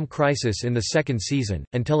a bomb crisis in the second season,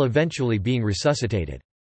 until eventually being resuscitated.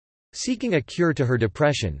 Seeking a cure to her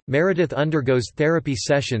depression, Meredith undergoes therapy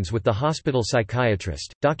sessions with the hospital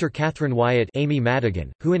psychiatrist, Dr. Catherine Wyatt, Amy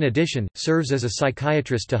Madigan, who in addition, serves as a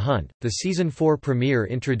psychiatrist to Hunt. The Season 4 premiere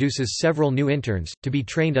introduces several new interns, to be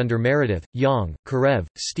trained under Meredith, Young, Karev,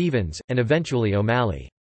 Stevens, and eventually O'Malley.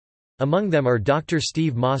 Among them are Dr.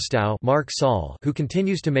 Steve Mostow, Mark Saul, who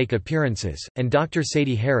continues to make appearances, and Dr.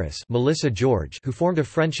 Sadie Harris, Melissa George, who formed a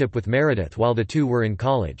friendship with Meredith while the two were in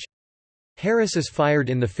college. Harris is fired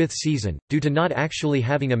in the 5th season, due to not actually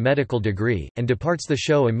having a medical degree, and departs the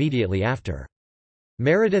show immediately after.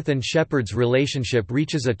 Meredith and Shepard's relationship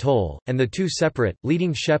reaches a toll, and the two separate,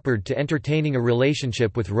 leading Shepard to entertaining a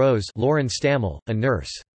relationship with Rose, Lauren Stammel, a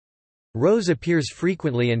nurse. Rose appears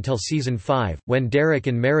frequently until Season 5, when Derek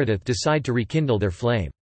and Meredith decide to rekindle their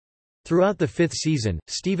flame. Throughout the 5th season,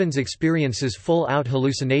 Stevens experiences full-out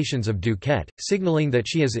hallucinations of Duquette, signaling that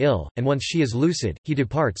she is ill, and once she is lucid, he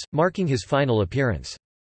departs, marking his final appearance.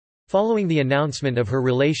 Following the announcement of her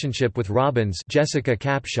relationship with Robbins, Jessica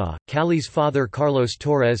Capshaw, Callie's father Carlos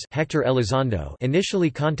Torres, Hector Elizondo, initially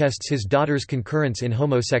contests his daughter's concurrence in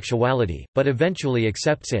homosexuality, but eventually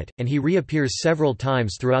accepts it, and he reappears several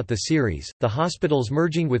times throughout the series. The hospital's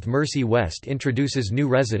merging with Mercy West introduces new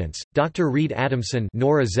residents, Dr. Reed Adamson,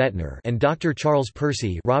 Nora Zettner, and Dr. Charles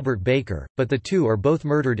Percy, Robert Baker, but the two are both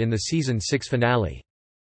murdered in the Season 6 finale.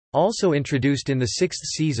 Also introduced in the 6th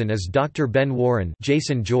season is Dr. Ben Warren,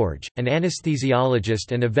 Jason George, an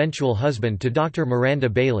anesthesiologist and eventual husband to Dr. Miranda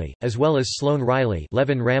Bailey, as well as Sloan Riley,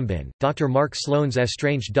 Levin Rambin, Dr. Mark Sloan's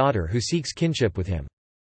estranged daughter who seeks kinship with him.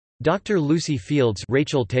 Dr. Lucy Fields,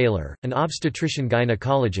 Rachel Taylor, an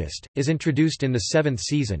obstetrician-gynecologist, is introduced in the 7th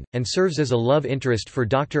season, and serves as a love interest for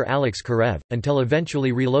Dr. Alex Karev, until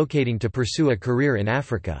eventually relocating to pursue a career in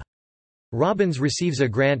Africa. Robbins receives a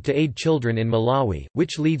grant to aid children in Malawi,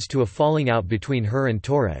 which leads to a falling out between her and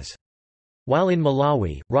Torres. While in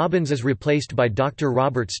Malawi, Robbins is replaced by Dr.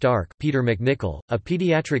 Robert Stark, Peter McNichol, a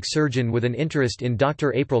pediatric surgeon with an interest in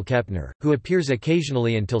Dr. April Kepner, who appears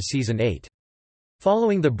occasionally until Season 8.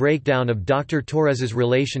 Following the breakdown of Dr. Torres's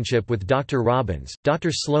relationship with Dr. Robbins,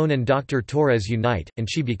 Dr. Sloan and Dr. Torres unite, and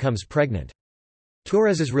she becomes pregnant.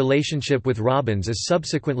 Torres's relationship with Robbins is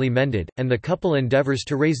subsequently mended, and the couple endeavors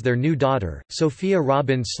to raise their new daughter, Sophia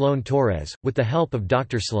Robbins Sloan Torres, with the help of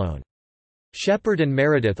Dr. Sloan. Shepard and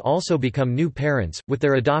Meredith also become new parents, with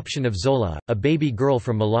their adoption of Zola, a baby girl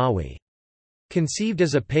from Malawi. Conceived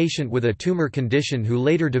as a patient with a tumor condition who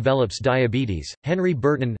later develops diabetes, Henry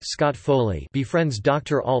Burton Scott Foley befriends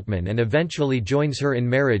Dr. Altman and eventually joins her in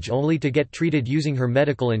marriage only to get treated using her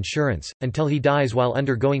medical insurance, until he dies while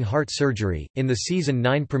undergoing heart surgery. In the Season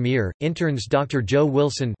 9 premiere, interns Dr. Joe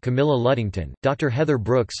Wilson Camilla Luddington, Dr. Heather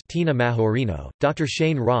Brooks Tina Majorino, Dr.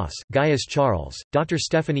 Shane Ross Gaius Charles, Dr.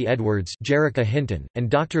 Stephanie Edwards Jerrica Hinton, and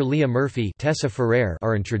Dr. Leah Murphy Tessa Ferrer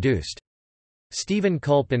are introduced. Stephen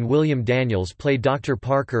Culp and William Daniels play Dr.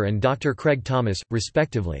 Parker and Dr. Craig Thomas,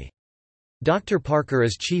 respectively. Dr. Parker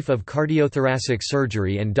is Chief of Cardiothoracic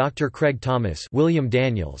Surgery and Dr. Craig Thomas William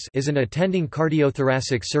Daniels is an attending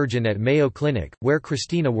cardiothoracic surgeon at Mayo Clinic, where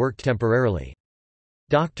Christina worked temporarily.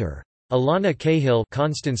 Dr. Alana Cahill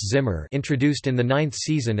Constance Zimmer, introduced in the 9th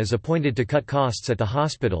season, is appointed to cut costs at the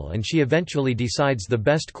hospital, and she eventually decides the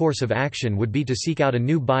best course of action would be to seek out a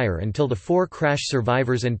new buyer until the 4 crash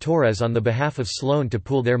survivors and Torres on the behalf of Sloan to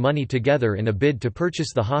pool their money together in a bid to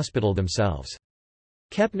purchase the hospital themselves.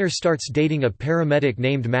 Kepner starts dating a paramedic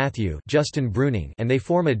named Matthew Justin Bruning, and they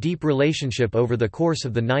form a deep relationship over the course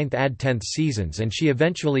of the 9th and 10th seasons, and she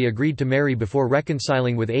eventually agreed to marry before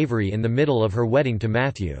reconciling with Avery in the middle of her wedding to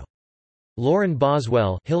Matthew. Lauren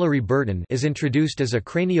Boswell Hillary Burton is introduced as a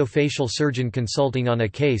craniofacial surgeon consulting on a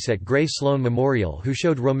case at Gray Sloan Memorial who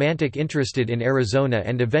showed romantic interest in Arizona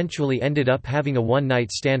and eventually ended up having a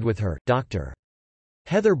one-night stand with her. Dr.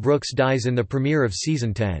 Heather Brooks dies in the premiere of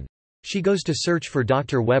Season 10. She goes to search for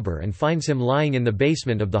Dr. Weber and finds him lying in the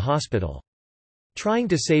basement of the hospital. Trying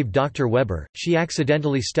to save Dr. Weber, she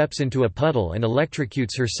accidentally steps into a puddle and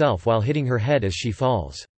electrocutes herself while hitting her head as she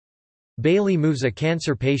falls. Bailey moves a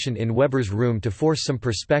cancer patient in Weber's room to force some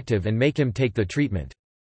perspective and make him take the treatment.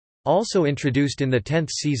 Also introduced in the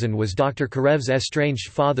 10th season was Dr. Karev's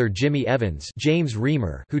estranged father Jimmy Evans, James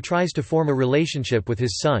Reamer, who tries to form a relationship with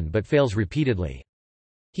his son but fails repeatedly.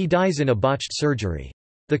 He dies in a botched surgery.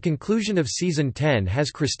 The conclusion of season 10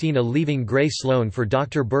 has Christina leaving Grey Sloan for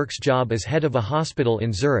Dr. Burke's job as head of a hospital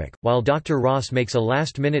in Zurich, while Dr. Ross makes a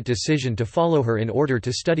last-minute decision to follow her in order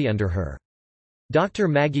to study under her. Dr.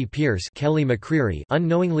 Maggie Pierce, Kelly McCreary,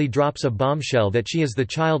 unknowingly drops a bombshell that she is the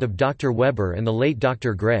child of Dr. Weber and the late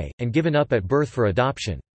Dr. Gray, and given up at birth for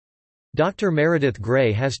adoption. Dr. Meredith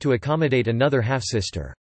Gray has to accommodate another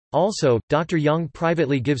half-sister. Also, Dr. Young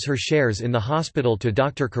privately gives her shares in the hospital to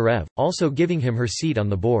Dr. Karev, also giving him her seat on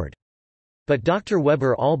the board. But Dr.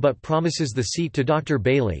 Weber all but promises the seat to Dr.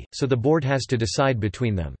 Bailey, so the board has to decide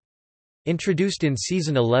between them. Introduced in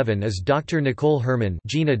season 11 is Dr. Nicole Herman,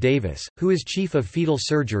 Gina Davis, who is chief of fetal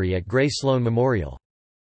surgery at Grey Sloan Memorial.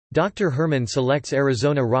 Dr. Herman selects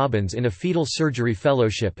Arizona Robbins in a fetal surgery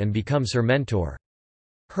fellowship and becomes her mentor.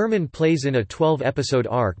 Herman plays in a 12-episode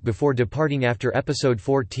arc before departing after episode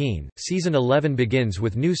 14. Season 11 begins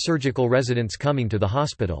with new surgical residents coming to the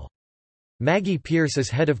hospital. Maggie Pierce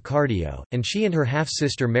is head of cardio, and she and her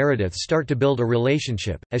half-sister Meredith start to build a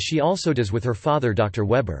relationship, as she also does with her father Dr.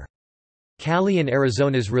 Weber. Callie and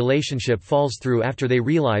Arizona's relationship falls through after they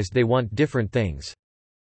realized they want different things.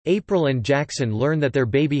 April and Jackson learn that their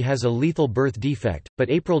baby has a lethal birth defect, but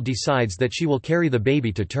April decides that she will carry the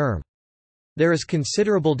baby to term. There is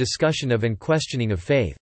considerable discussion of and questioning of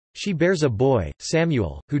faith. She bears a boy,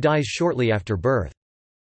 Samuel, who dies shortly after birth.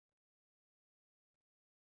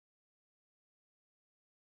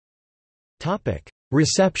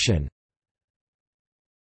 Reception.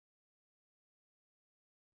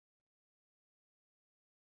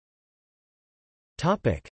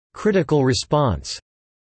 Critical response.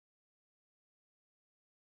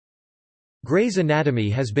 Grey's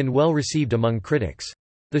Anatomy has been well received among critics.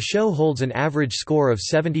 The show holds an average score of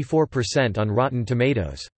 74% on Rotten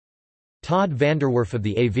Tomatoes. Todd Vanderwerf of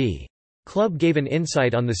the AV Club gave an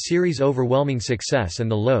insight on the series' overwhelming success and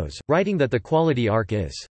the lows, writing that the quality arc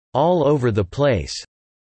is all over the place.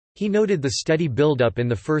 He noted the steady build-up in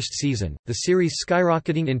the first season, the series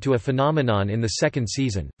skyrocketing into a phenomenon in the second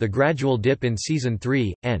season, the gradual dip in season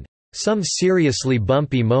 3, and some seriously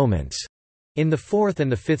bumpy moments in the fourth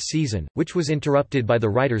and the fifth season, which was interrupted by the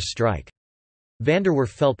writers' strike. Vanderwerf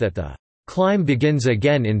felt that the climb begins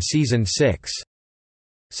again in season 6.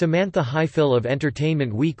 Samantha Highfill of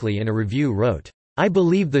Entertainment Weekly in a review wrote, "I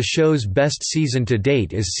believe the show's best season to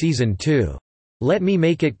date is season 2. Let me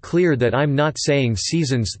make it clear that I'm not saying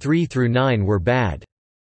seasons 3 through 9 were bad.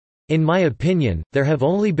 In my opinion, there have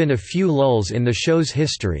only been a few lulls in the show's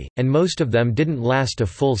history, and most of them didn't last a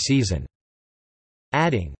full season."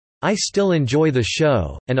 Adding, "I still enjoy the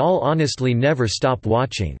show, and I'll honestly never stop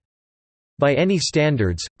watching. By any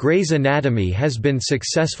standards, Grey's Anatomy has been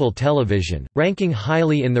successful television, ranking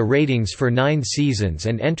highly in the ratings for 9 seasons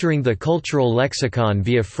and entering the cultural lexicon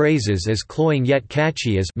via phrases as cloying yet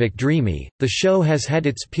catchy as McDreamy. The show has had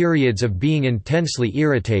its periods of being intensely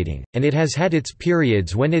irritating, and it has had its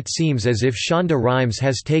periods when it seems as if Shonda Rhimes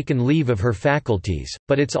has taken leave of her faculties,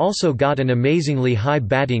 but it's also got an amazingly high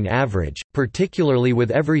batting average, particularly with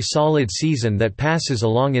every solid season that passes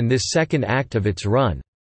along in this second act of its run."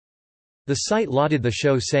 The site lauded the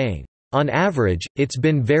show saying, "On average, it's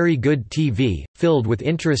been very good TV, filled with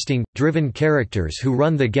interesting, driven characters who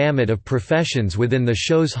run the gamut of professions within the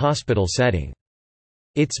show's hospital setting.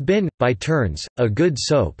 It's been, by turns, a good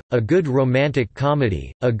soap, a good romantic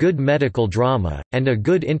comedy, a good medical drama, and a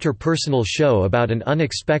good interpersonal show about an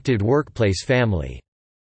unexpected workplace family."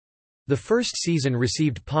 The first season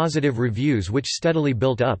received positive reviews which steadily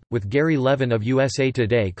built up, with Gary Levin of USA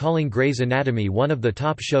Today calling Grey's Anatomy one of the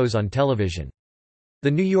top shows on television.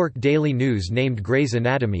 The New York Daily News named Grey's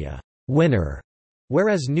Anatomy a winner,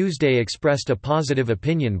 whereas Newsday expressed a positive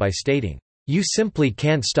opinion by stating, "You simply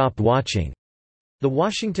can't stop watching." The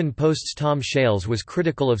Washington Post's Tom Shales was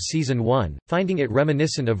critical of Season 1, finding it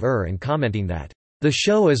reminiscent of and commenting that, "The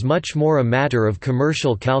show is much more a matter of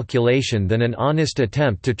commercial calculation than an honest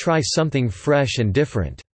attempt to try something fresh and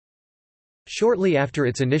different." Shortly after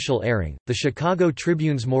its initial airing, the Chicago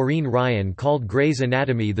Tribune's Maureen Ryan called Grey's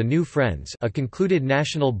Anatomy the new Friends, a concluded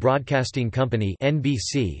National Broadcasting Company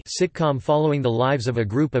 (NBC) sitcom following the lives of a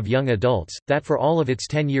group of young adults, that for all of its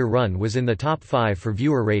 10-year run was in the top 5 for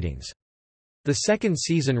viewer ratings. The second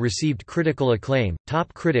season received critical acclaim.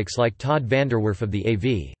 Top critics like Todd Vanderwerf of the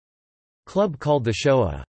AV Club called the show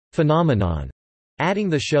a phenomenon, adding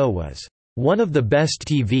the show was one of the best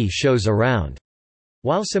TV shows around.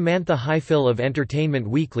 while Samantha Highfill of Entertainment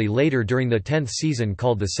Weekly later during the 10th season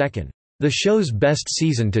called the second, "the show's best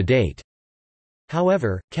season to date."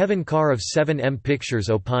 However, Kevin Carr of 7M Pictures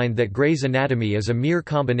opined that Grey's Anatomy is a mere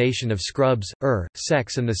combination of Scrubs,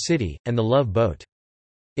 Sex and the City, and The Love Boat.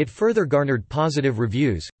 It further garnered positive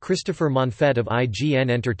reviews. Christopher Monfett of IGN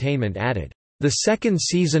Entertainment added, "The second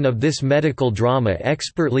season of this medical drama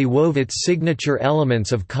expertly wove its signature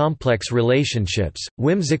elements of complex relationships,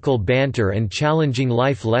 whimsical banter and challenging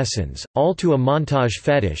life lessons, all to a montage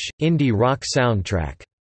fetish, indie rock soundtrack."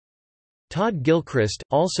 Todd Gilchrist,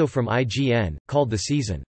 also from IGN, called the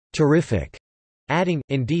season, "terrific," adding,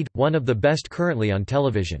 "indeed, one of the best currently on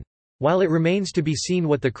television." While it remains to be seen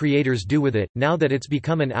what the creators do with it, now that it's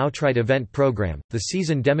become an outright event program, the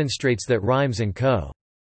season demonstrates that Rhimes and co.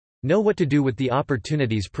 know what to do with the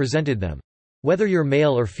opportunities presented them. Whether you're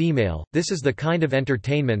male or female, this is the kind of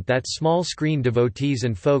entertainment that small-screen devotees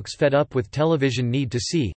and folks fed up with television need to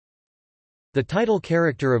see. The title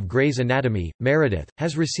character of Grey's Anatomy, Meredith,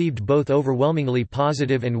 has received both overwhelmingly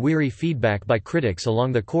positive and weary feedback by critics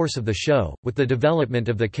along the course of the show, with the development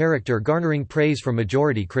of the character garnering praise from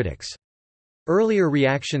majority critics. Earlier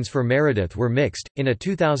reactions for Meredith were mixed. In a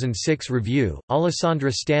 2006 review,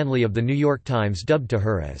 Alessandra Stanley of The New York Times dubbed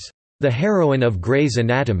her as the heroine of Grey's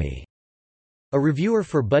Anatomy. A reviewer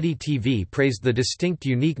for Buddy TV praised the distinct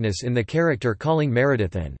uniqueness in the character, calling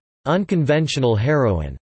Meredith an unconventional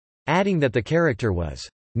heroine, adding that the character was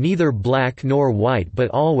neither black nor white but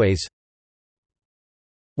always,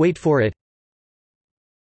 wait for it,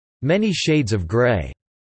 many shades of gray.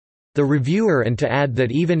 The reviewer, and to add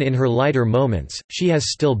that even in her lighter moments, she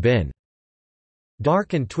has still been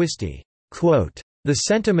dark and twisty. Quote, the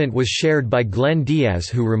sentiment was shared by Glenn Diaz,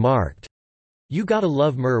 who remarked, "You gotta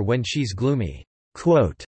love Mer when she's gloomy."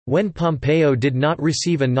 Quote, when Pompeo did not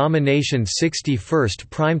receive a nomination 61st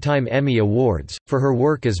Primetime Emmy Awards, for her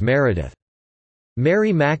work as Meredith.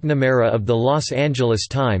 Mary McNamara of the Los Angeles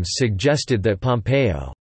Times suggested that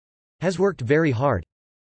Pompeo has worked very hard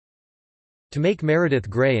to make Meredith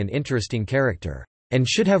Grey an interesting character, and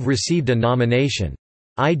should have received a nomination.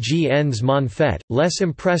 IGN's Monfett, less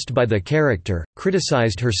impressed by the character,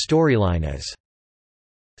 criticized her storyline as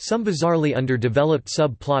some bizarrely underdeveloped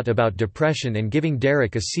subplot about depression and giving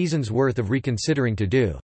Derek a season's worth of reconsidering to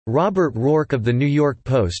do. Robert Rourke of The New York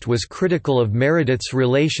Post was critical of Meredith's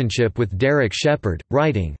relationship with Derek Shepherd,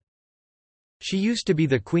 writing, "She used to be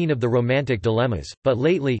the queen of the romantic dilemmas, but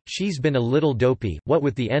lately, she's been a little dopey, what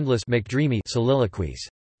with the endless McDreamy soliloquies."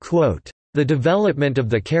 Quote, the development of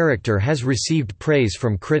the character has received praise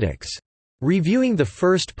from critics. Reviewing the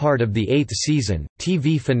first part of the 8th season,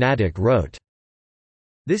 TV Fanatic wrote,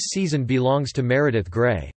 "This season belongs to Meredith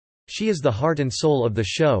Grey. She is the heart and soul of the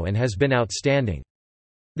show and has been outstanding.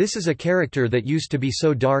 This is a character that used to be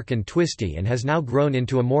so dark and twisty and has now grown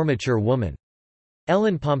into a more mature woman.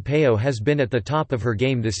 Ellen Pompeo has been at the top of her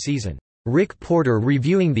game this season." Rick Porter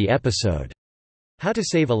reviewing the episode, How to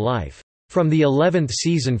Save a Life. From the 11th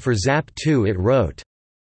season for Zap 2 it wrote,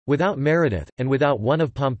 "Without Meredith, and without one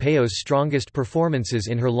of Pompeo's strongest performances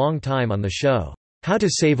in her long time on the show, How to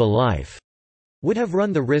Save a Life would have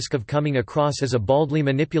run the risk of coming across as a baldly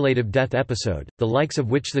manipulative death episode, the likes of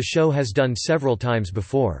which the show has done several times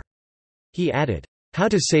before." He added, "How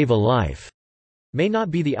to Save a Life may not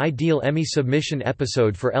be the ideal Emmy submission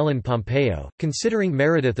episode for Ellen Pompeo, considering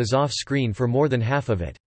Meredith is off-screen for more than half of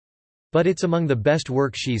it. But it's among the best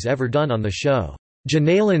work she's ever done on the show."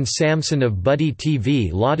 Janalen Sampson of Buddy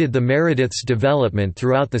TV lauded the Meredith's development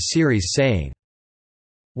throughout the series, saying,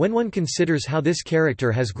 "When one considers how this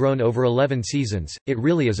character has grown over 11 seasons, it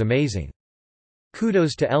really is amazing.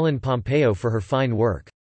 Kudos to Ellen Pompeo for her fine work.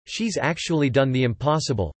 She's actually done the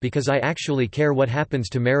impossible, because I actually care what happens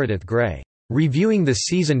to Meredith Grey." Reviewing the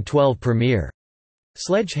season 12 premiere,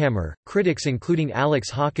 Sledgehammer, critics including Alex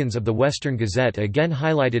Hawkins of the Western Gazette again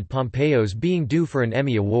highlighted Pompeo's being due for an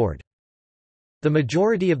Emmy Award. The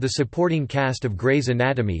majority of the supporting cast of Grey's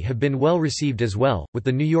Anatomy have been well received as well, with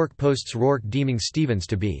the New York Post's Rourke deeming Stevens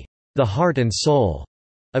to be the heart and soul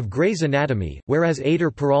of Grey's Anatomy, whereas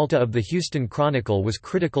Ader Peralta of the Houston Chronicle was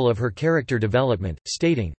critical of her character development,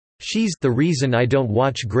 stating, "She's the reason I don't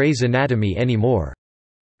watch Grey's Anatomy anymore."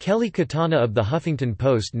 Kelly Katana of the Huffington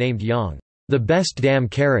Post named Yang the best damn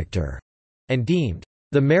character, and deemed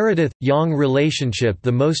the Meredith-Yang relationship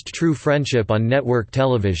the most true friendship on network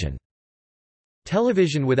television.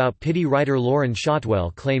 Television Without Pity writer Lauren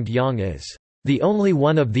Shotwell claimed Yang is the only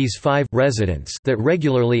one of these 5 residents that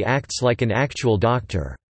regularly acts like an actual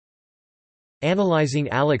doctor. Analyzing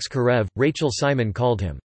Alex Karev, Rachel Simon called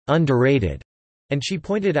him underrated, and she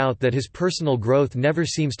pointed out that his personal growth never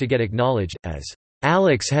seems to get acknowledged, as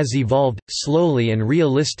Alex has evolved, slowly and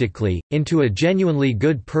realistically, into a genuinely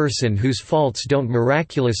good person whose faults don't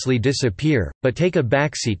miraculously disappear, but take a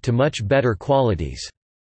backseat to much better qualities."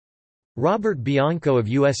 Robert Bianco of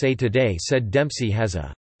USA Today said Dempsey has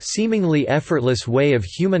a "seemingly effortless way of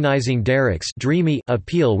humanizing Derek's dreamy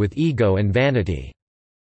appeal with ego and vanity."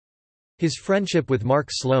 His friendship with Mark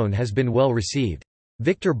Sloan has been well received.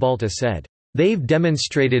 Victor Balta said, "They've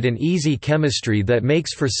demonstrated an easy chemistry that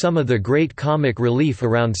makes for some of the great comic relief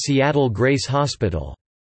around Seattle Grace Hospital."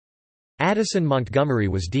 Addison Montgomery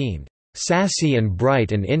was deemed "sassy and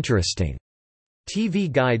bright and interesting."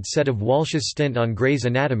 TV Guide said of Walsh's stint on Grey's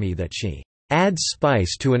Anatomy that she "adds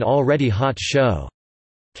spice to an already hot show."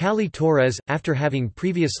 Callie Torres, after having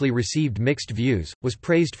previously received mixed views, was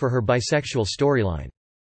praised for her bisexual storyline.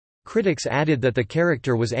 Critics added that the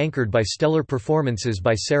character was anchored by stellar performances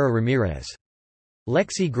by Sarah Ramirez.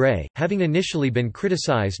 Lexi Gray, having initially been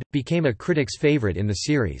criticized, became a critic's favorite in the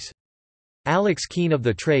series. Alex Keane of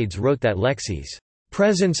The Trades wrote that Lexi's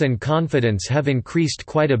presence and confidence have increased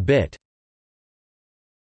quite a bit.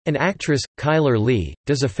 An actress, Kyler Lee,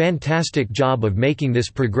 does a fantastic job of making this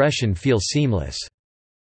progression feel seamless.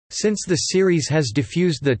 Since the series has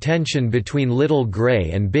diffused the tension between Little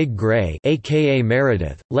Gray and Big Gray, aka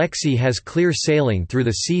Meredith, Lexi has clear sailing through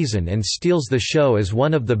the season and steals the show as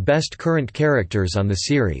one of the best current characters on the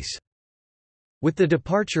series. With the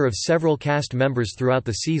departure of several cast members throughout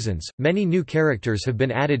the seasons, many new characters have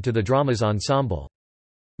been added to the drama's ensemble.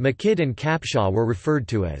 McKidd and Capshaw were referred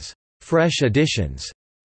to as fresh additions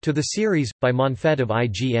to the series, by Monfett of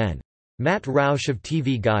IGN. Matt Roush of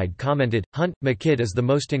TV Guide commented, "Hunt McKidd is the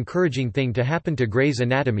most encouraging thing to happen to Grey's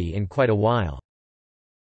Anatomy in quite a while."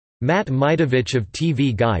 Matt Mitovich of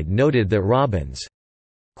TV Guide noted that Robbins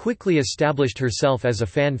quickly established herself as a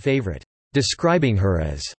fan favorite, describing her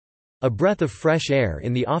as a breath of fresh air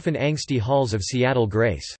in the often angsty halls of Seattle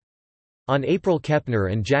Grace. On April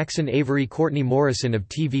Kepner and Jackson Avery, Courtney Morrison of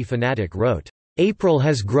TV Fanatic wrote, "April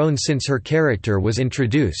has grown since her character was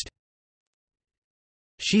introduced.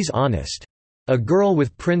 She's honest. A girl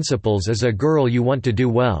with principles is a girl you want to do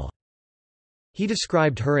well." He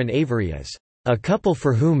described her and Avery as a couple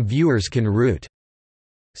for whom viewers can root.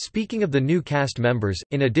 Speaking of the new cast members,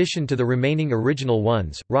 in addition to the remaining original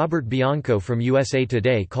ones, Robert Bianco from USA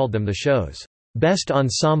Today called them the show's best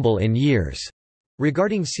ensemble in years.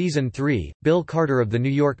 Regarding Season 3, Bill Carter of The New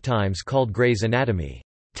York Times called Grey's Anatomy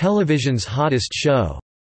television's hottest show,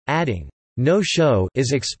 adding, "No show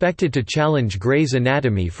is expected to challenge Grey's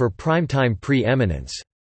Anatomy for primetime pre-eminence."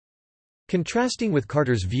 Contrasting with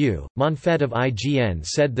Carter's view, Monfett of IGN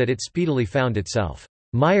said that it speedily found itself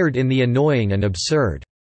mired in the annoying and absurd,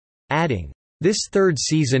 adding, "This third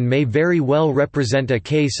season may very well represent a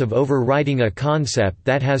case of overwriting a concept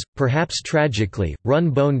that has, perhaps tragically,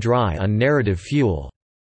 run bone dry on narrative fuel."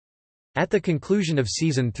 At the conclusion of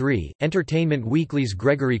Season 3, Entertainment Weekly's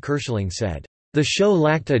Gregory Kirschling said, "The show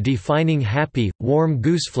lacked a defining happy, warm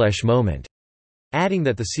gooseflesh moment," adding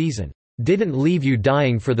that the season didn't leave you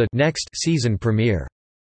dying for the next season premiere.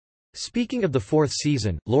 Speaking of the fourth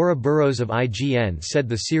season, Laura Burrows of IGN said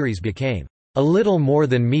the series became a little more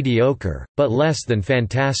than mediocre, but less than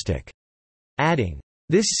fantastic, adding,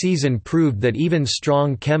 "This season proved that even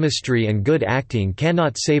strong chemistry and good acting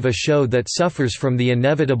cannot save a show that suffers from the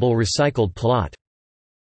inevitable recycled plot."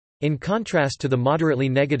 In contrast to the moderately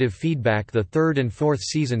negative feedback the third and fourth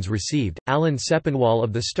seasons received, Alan Sepinwall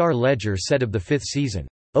of the Star-Ledger said of the fifth season,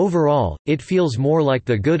 "Overall, it feels more like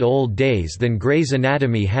the good old days than Grey's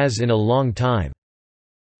Anatomy has in a long time."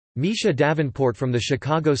 Misha Davenport from the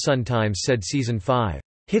Chicago Sun-Times said Season 5,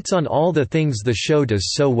 "hits on all the things the show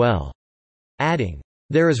does so well," adding,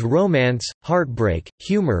 "There is romance, heartbreak,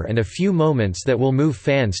 humor and a few moments that will move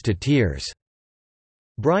fans to tears."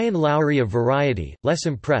 Brian Lowry of Variety, less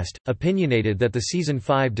impressed, opinionated that the Season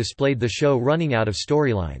 5 displayed the show running out of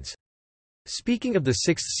storylines. Speaking of the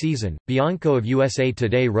sixth season, Bianco of USA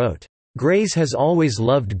Today wrote, "Grey's has always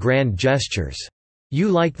loved grand gestures. You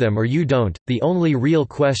like them or you don't, the only real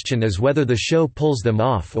question is whether the show pulls them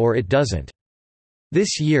off or it doesn't.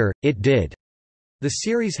 This year, it did." The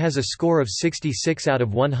series has a score of 66 out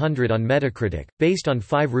of 100 on Metacritic, based on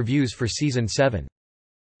 5 reviews for Season 7.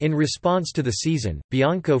 In response to the season,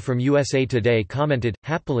 Bianco from USA Today commented,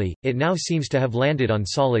 "Happily, it now seems to have landed on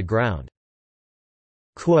solid ground."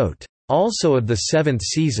 Quote, also of the seventh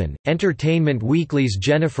season, Entertainment Weekly's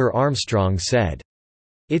Jennifer Armstrong said,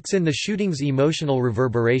 "It's in the shooting's emotional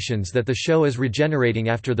reverberations that the show is regenerating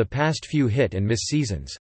after the past few hit-and-miss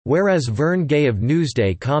seasons." Whereas Vern Gay of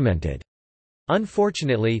Newsday commented,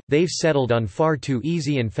 "Unfortunately, they've settled on far too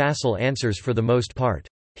easy and facile answers for the most part."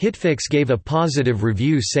 Hitfix gave a positive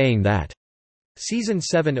review saying that Season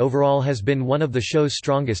 7 overall has been one of the show's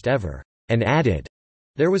strongest ever, and added,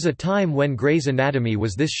 "There was a time when Grey's Anatomy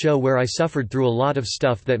was this show where I suffered through a lot of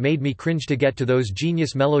stuff that made me cringe to get to those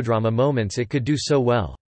genius melodrama moments it could do so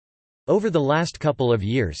well. Over the last couple of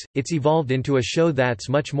years, it's evolved into a show that's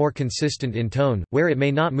much more consistent in tone, where it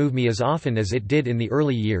may not move me as often as it did in the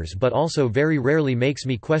early years but also very rarely makes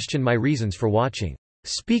me question my reasons for watching."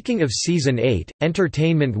 Speaking of Season 8,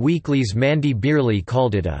 Entertainment Weekly's Mandy Beerley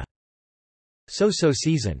called it a so-so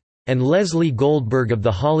season, and Leslie Goldberg of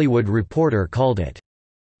The Hollywood Reporter called it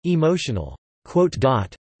emotional.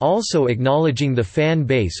 Also acknowledging the fan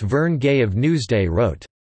base, Vern Gay of Newsday wrote,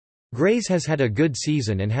 "Grey's has had a good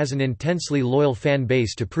season and has an intensely loyal fan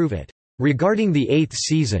base to prove it. Regarding the 8th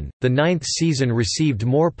season, the 9th season received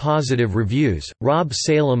more positive reviews. Rob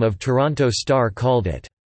Salem of Toronto Star called it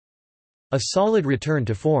a solid return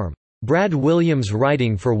to form. Brad Williams,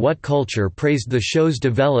 writing for What Culture, praised the show's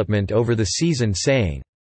development over the season, saying,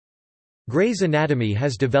 Grey's Anatomy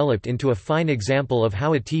has developed into a fine example of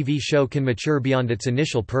how a TV show can mature beyond its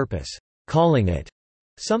initial purpose, calling it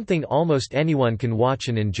something almost anyone can watch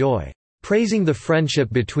and enjoy." Praising the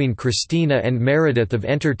friendship between Christina and Meredith of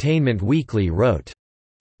Entertainment Weekly wrote,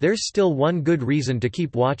 "There's still one good reason to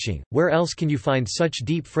keep watching. Where else can you find such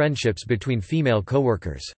deep friendships between female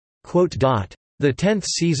coworkers?" The 10th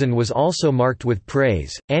season was also marked with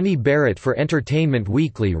praise. Annie Barrett for Entertainment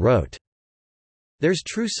Weekly wrote, "There's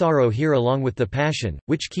true sorrow here along with the passion,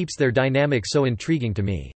 which keeps their dynamic so intriguing to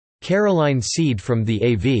me." Caroline Seed from the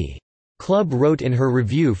AV Club wrote in her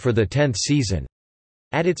review for the 10th season,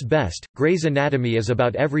 "At its best, Grey's Anatomy is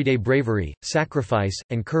about everyday bravery, sacrifice,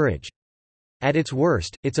 and courage. At its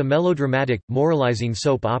worst, it's a melodramatic, moralizing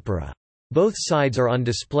soap opera. Both sides are on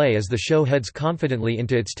display as the show heads confidently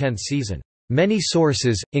into its 10th season. Many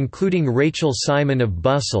sources, including Rachel Simon of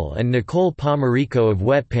Bustle and Nicole Pomerico of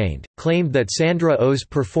Wet Paint, claimed that Sandra Oh's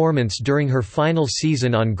performance during her final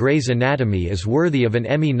season on Grey's Anatomy is worthy of an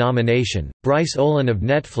Emmy nomination." Bryce Olin of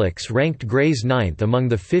Netflix ranked Grey's 9th among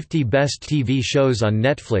the 50 best TV shows on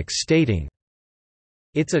Netflix, stating,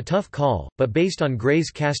 "It's a tough call, but based on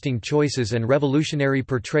Grey's casting choices and revolutionary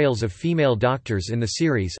portrayals of female doctors in the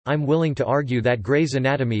series, I'm willing to argue that Grey's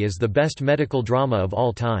Anatomy is the best medical drama of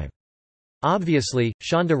all time. Obviously,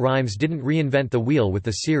 Shonda Rhimes didn't reinvent the wheel with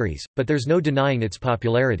the series, but there's no denying its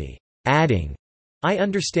popularity," adding, "I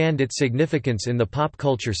understand its significance in the pop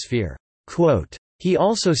culture sphere." He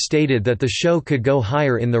also stated that the show could go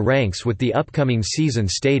higher in the ranks with the upcoming season,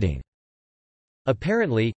 stating,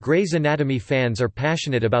 "Apparently, Grey's Anatomy fans are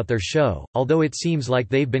passionate about their show, although it seems like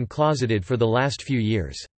they've been closeted for the last few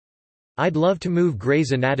years. I'd love to move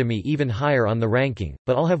Grey's Anatomy even higher on the ranking,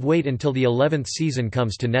 but I'll have wait until the 11th season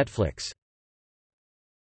comes to Netflix."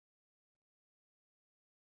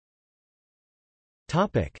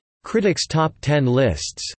 Critics' top 10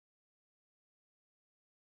 lists.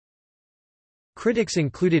 Critics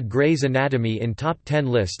included Grey's Anatomy in top 10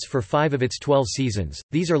 lists for 5 of its 12 seasons.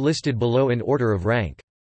 These are listed below in order of rank.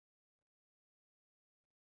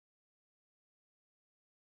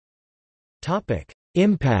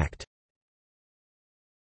 Impact.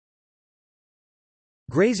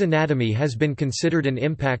 Grey's Anatomy has been considered an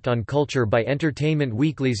impact on culture by Entertainment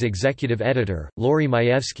Weekly's executive editor, Lori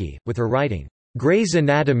Majewski, with her writing, "Grey's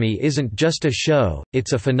Anatomy isn't just a show,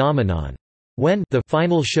 it's a phenomenon. When the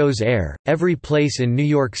final shows air, every place in New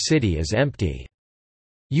York City is empty.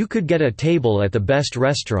 You could get a table at the best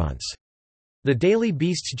restaurants." The Daily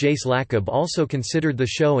Beast's Jace Lacob also considered the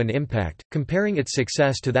show an impact, comparing its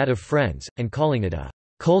success to that of Friends, and calling it a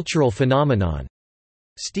cultural phenomenon.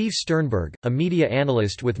 Steve Sternberg, a media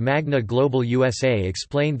analyst with Magna Global USA,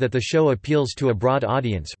 explained that the show appeals to a broad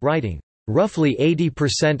audience, writing, "Roughly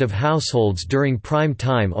 80% of households during prime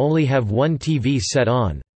time only have one TV set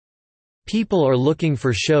on. People are looking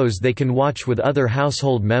for shows they can watch with other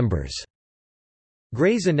household members."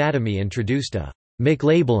 Grey's Anatomy introduced a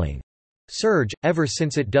McLabeling surge, ever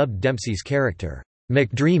since it dubbed Dempsey's character,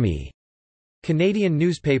 McDreamy. Canadian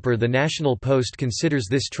newspaper The National Post considers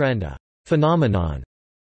this trend a phenomenon.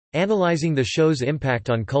 Analyzing the show's impact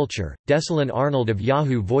on culture, Desalin Arnold of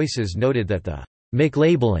Yahoo Voices noted that the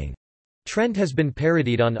McLabeling trend has been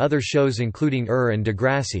parodied on other shows including and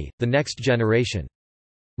Degrassi, The Next Generation.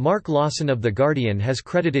 Mark Lawson of The Guardian has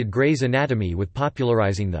credited Grey's Anatomy with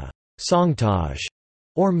popularizing the songtage,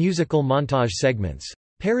 or musical montage segments.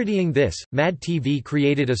 Parodying this, Mad TV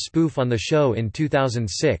created a spoof on the show in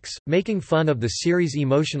 2006, making fun of the series'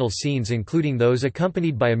 emotional scenes including those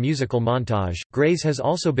accompanied by a musical montage. Grey's has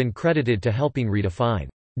also been credited to helping redefine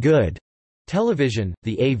good television.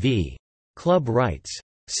 The AV Club writes,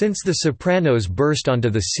 "Since The Sopranos burst onto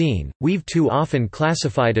the scene, we've too often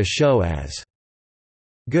classified a show as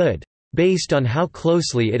good, based on how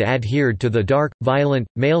closely it adhered to the dark, violent,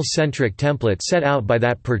 male-centric template set out by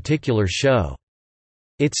that particular show.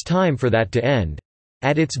 It's time for that to end.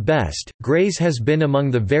 At its best, Grey's has been among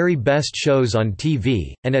the very best shows on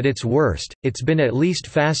TV, and at its worst, it's been at least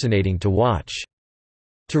fascinating to watch.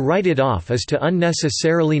 To write it off is to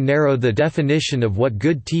unnecessarily narrow the definition of what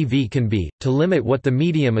good TV can be, to limit what the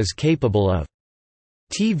medium is capable of.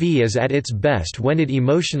 TV is at its best when it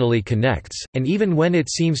emotionally connects, and even when it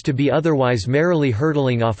seems to be otherwise merrily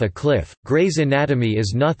hurtling off a cliff. Grey's Anatomy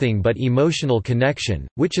is nothing but emotional connection,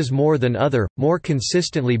 which is more than other, more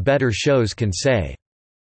consistently better shows can say.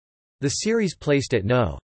 The series placed at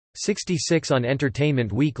No. 66 on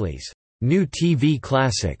Entertainment Weekly's New TV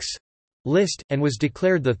Classics list, and was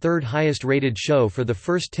declared the third highest-rated show for the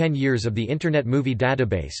first 10 years of the Internet Movie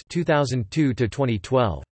Database 2002 to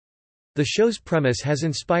 2012. The show's premise has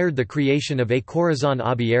inspired the creation of A Corazón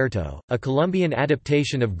Abierto, a Colombian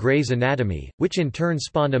adaptation of Grey's Anatomy, which in turn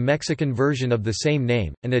spawned a Mexican version of the same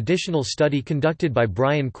name. An additional study conducted by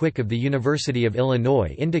Brian Quick of the University of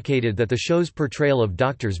Illinois indicated that the show's portrayal of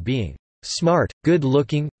doctors being smart,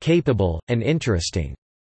 good-looking, capable, and interesting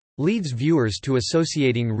leads viewers to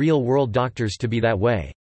associating real-world doctors to be that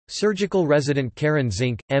way. Surgical resident Karen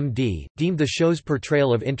Zink, MD, deemed the show's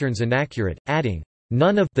portrayal of interns inaccurate, adding,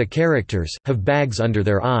 "None of the characters have bags under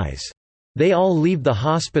their eyes. They all leave the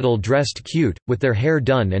hospital dressed cute, with their hair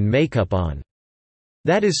done and makeup on.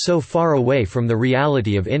 That is so far away from the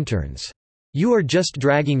reality of interns. You are just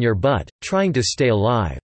dragging your butt, trying to stay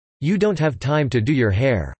alive. You don't have time to do your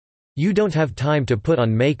hair. You don't have time to put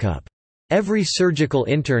on makeup. Every surgical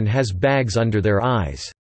intern has bags under their eyes."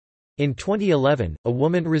 In 2011, a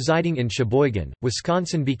woman residing in Sheboygan,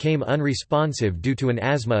 Wisconsin became unresponsive due to an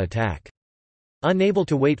asthma attack. Unable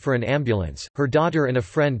to wait for an ambulance, her daughter and a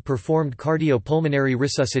friend performed cardiopulmonary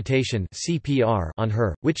resuscitation (CPR) on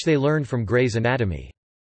her, which they learned from Grey's Anatomy.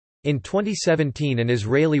 In 2017, an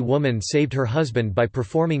Israeli woman saved her husband by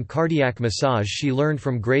performing cardiac massage she learned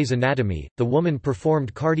from Grey's Anatomy. The woman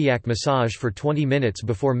performed cardiac massage for 20 minutes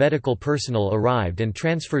before medical personnel arrived and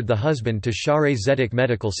transferred the husband to Shaare Zedek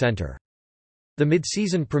Medical Center. The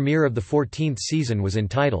mid-season premiere of the 14th season was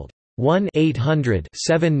entitled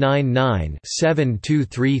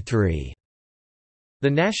 1-800-799-7233. The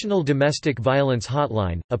National Domestic Violence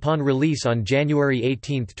Hotline. Upon release on January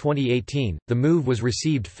 18, 2018, the move was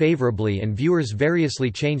received favorably and viewers variously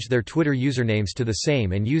changed their Twitter usernames to the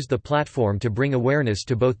same and used the platform to bring awareness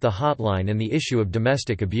to both the hotline and the issue of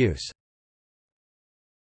domestic abuse.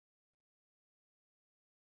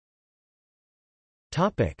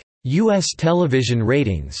 U.S. television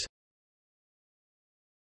ratings.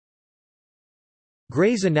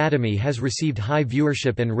 Grey's Anatomy has received high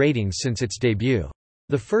viewership and ratings since its debut.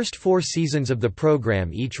 The first 4 seasons of the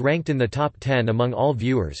program each ranked in the top 10 among all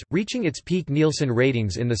viewers, reaching its peak Nielsen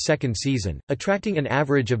ratings in the second season, attracting an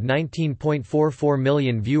average of 19.44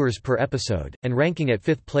 million viewers per episode, and ranking at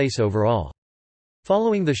 5th place overall.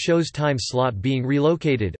 Following the show's time slot being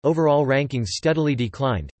relocated, overall rankings steadily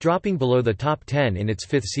declined, dropping below the top 10 in its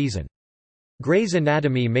 5th season. Grey's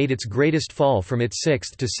Anatomy made its greatest fall from its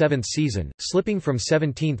 6th to 7th season, slipping from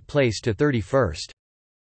 17th place to 31st.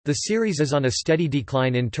 The series is on a steady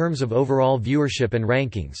decline in terms of overall viewership and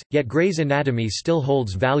rankings, yet Grey's Anatomy still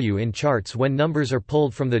holds value in charts when numbers are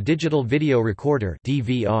pulled from the digital video recorder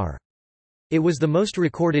 (DVR). It was the most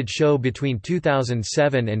recorded show between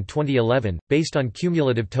 2007 and 2011, based on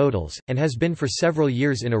cumulative totals, and has been for several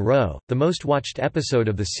years in a row. The most watched episode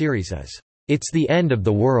of the series is "It's the End of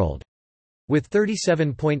the World," with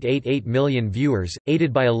 37.88 million viewers,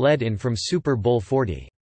 aided by a lead-in from Super Bowl 40.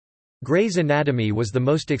 Grey's Anatomy was the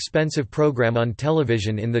most expensive program on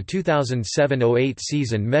television in the 2007-08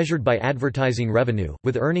 season measured by advertising revenue,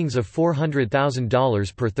 with earnings of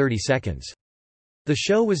 $400,000 per 30 seconds. The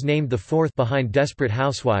show was named the 4th behind Desperate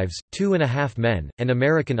Housewives, 2.5 Men, and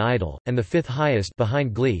American Idol, and the 5th highest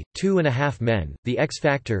behind Glee, 2.5 Men, The X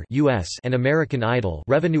Factor (US) and American Idol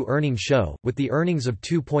revenue-earning show, with the earnings of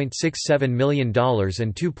 $2.67 million and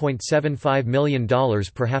 $2.75 million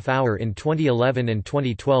per half-hour in 2011 and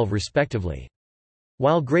 2012 respectively.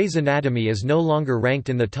 While Grey's Anatomy is no longer ranked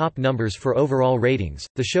in the top numbers for overall ratings,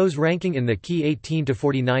 the show's ranking in the key 18 to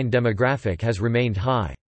 49 demographic has remained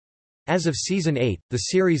high. As of Season 8, the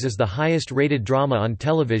series is the highest-rated drama on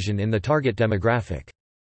television in the target demographic.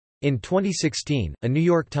 In 2016, a New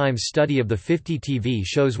York Times study of the 50 TV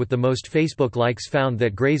shows with the most Facebook likes found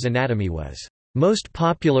that Grey's Anatomy was most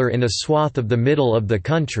popular in a swath of the middle of the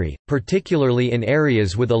country, particularly in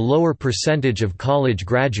areas with a lower percentage of college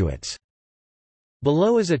graduates.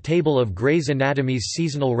 Below is a table of Grey's Anatomy's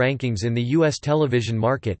seasonal rankings in the U.S. television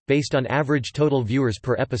market, based on average total viewers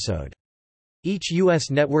per episode. Each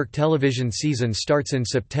U.S. network television season starts in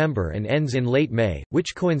September and ends in late May,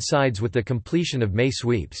 which coincides with the completion of May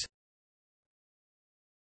sweeps.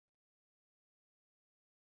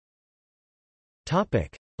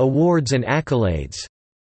 Awards and accolades.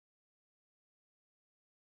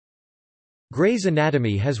 Grey's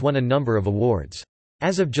Anatomy has won a number of awards.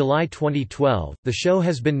 As of July 2012, the show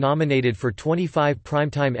has been nominated for 25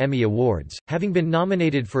 Primetime Emmy Awards, having been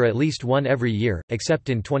nominated for at least one every year, except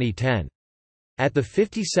in 2010. At the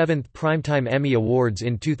 57th Primetime Emmy Awards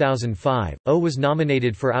in 2005, O was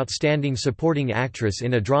nominated for Outstanding Supporting Actress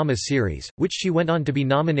in a Drama Series, which she went on to be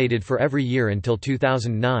nominated for every year until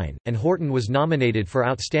 2009, and Horton was nominated for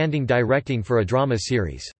Outstanding Directing for a Drama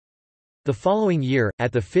Series. The following year,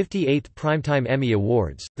 at the 58th Primetime Emmy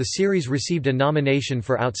Awards, the series received a nomination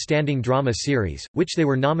for Outstanding Drama Series, which they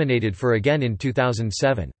were nominated for again in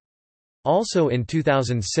 2007. Also in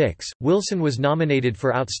 2006, Wilson was nominated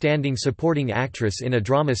for Outstanding Supporting Actress in a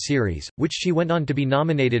Drama Series, which she went on to be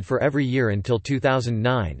nominated for every year until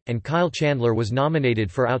 2009, and Kyle Chandler was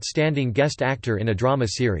nominated for Outstanding Guest Actor in a Drama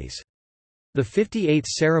Series. The 58th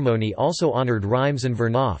ceremony also honored Rhimes and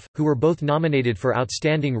Vernoff, who were both nominated for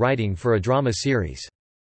Outstanding Writing for a Drama Series.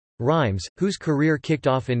 Rhimes, whose career kicked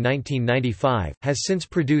off in 1995, has since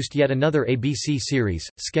produced yet another ABC series,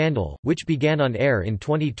 Scandal, which began on air in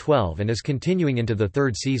 2012 and is continuing into the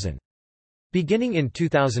third season. Beginning in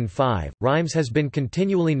 2005, Rhimes has been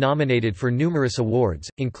continually nominated for numerous awards,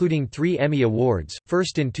 including 3 Emmy Awards,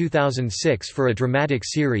 first in 2006 for a dramatic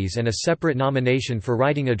series and a separate nomination for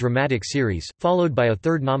writing a dramatic series, followed by a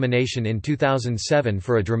third nomination in 2007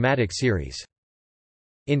 for a dramatic series.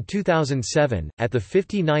 In 2007, at the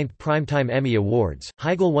 59th Primetime Emmy Awards,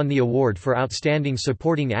 Heigl won the award for Outstanding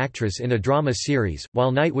Supporting Actress in a Drama Series,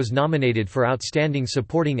 while Knight was nominated for Outstanding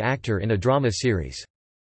Supporting Actor in a Drama Series.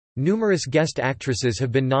 Numerous guest actresses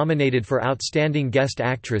have been nominated for Outstanding Guest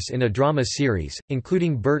Actress in a Drama Series,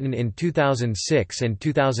 including Burton in 2006 and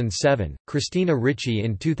 2007, Christina Ricci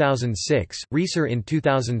in 2006, Reeser in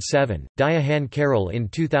 2007, Diane Carroll in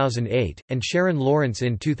 2008, and Sharon Lawrence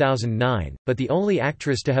in 2009, but the only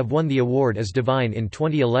actress to have won the award is Divine in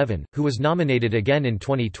 2011, who was nominated again in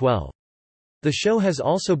 2012. The show has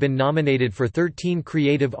also been nominated for 13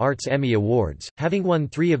 Creative Arts Emmy Awards, having won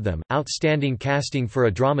 3 of them: Outstanding Casting for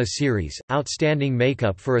a Drama Series, Outstanding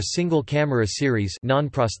Makeup for a Single Camera Series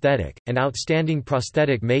non-prosthetic, and Outstanding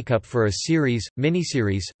Prosthetic Makeup for a Series,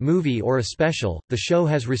 Miniseries, Movie or a Special. The show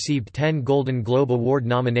has received 10 Golden Globe Award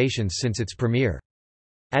nominations since its premiere.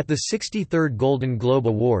 At the 63rd Golden Globe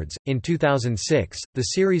Awards, in 2006, the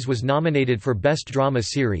series was nominated for Best Drama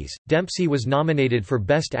Series, Dempsey was nominated for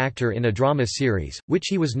Best Actor in a Drama Series, which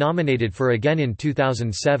he was nominated for again in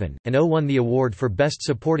 2007, and O won the award for Best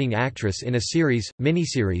Supporting Actress in a Series,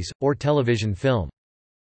 Miniseries, or Television Film.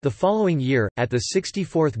 The following year, at the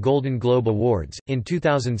 64th Golden Globe Awards, in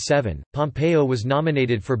 2007, Pompeo was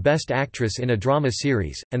nominated for Best Actress in a Drama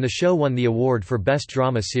Series, and the show won the award for Best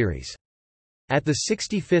Drama Series. At the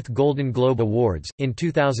 65th Golden Globe Awards, in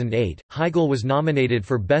 2008, Heigl was nominated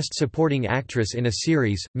for Best Supporting Actress in a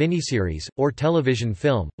Series, Miniseries, or Television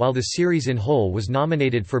Film, while the series in whole was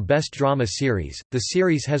nominated for Best Drama Series. The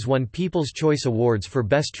series has won People's Choice Awards for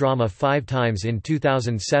Best Drama 5 times in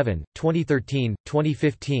 2007, 2013,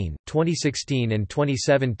 2015, 2016 and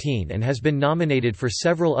 2017 and has been nominated for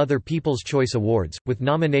several other People's Choice Awards, with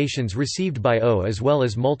nominations received by O as well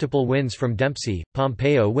as multiple wins from Dempsey,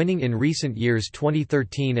 Pompeo winning in recent years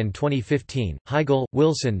 2013 and 2015, Heigl,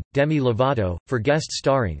 Wilson, Demi Lovato, for guest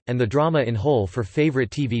starring, and the drama in whole for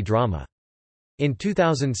favorite TV drama. In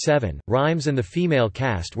 2007, Rhimes and the female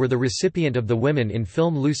cast were the recipient of the Women in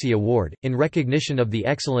Film Lucy Award, in recognition of the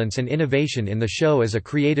excellence and innovation in the show as a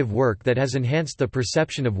creative work that has enhanced the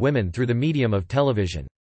perception of women through the medium of television.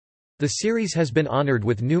 The series has been honored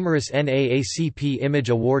with numerous NAACP Image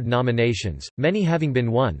Award nominations, many having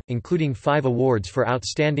been won, including 5 awards for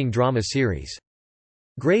Outstanding Drama Series.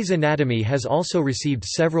 Grey's Anatomy has also received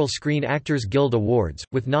several Screen Actors Guild Awards,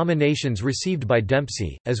 with nominations received by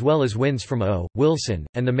Dempsey, as well as wins from O, Wilson,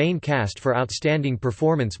 and the main cast for Outstanding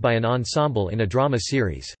Performance by an Ensemble in a Drama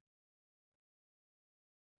Series.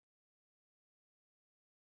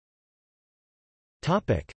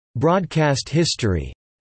 Broadcast history.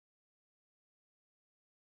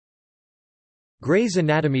 Grey's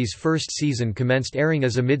Anatomy's first season commenced airing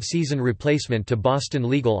as a mid-season replacement to Boston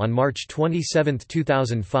Legal on March 27,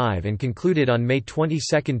 2005 and concluded on May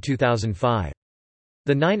 22, 2005.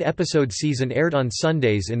 The 9-episode season aired on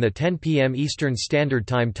Sundays in the 10 p.m. Eastern Standard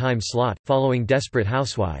Time time slot, following Desperate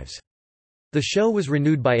Housewives. The show was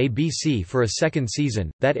renewed by ABC for a second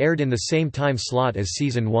season, that aired in the same time slot as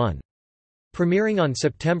Season 1. Premiering on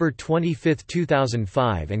September 25,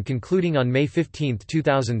 2005 and concluding on May 15,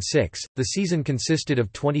 2006, the season consisted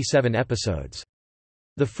of 27 episodes.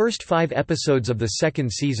 The first 5 episodes of the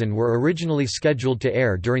second season were originally scheduled to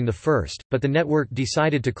air during the first, but the network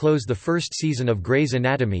decided to close the first season of Grey's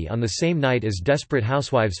Anatomy on the same night as Desperate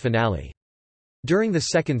Housewives' finale. During the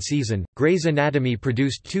second season, Grey's Anatomy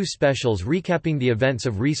produced 2 specials recapping the events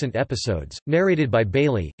of recent episodes, narrated by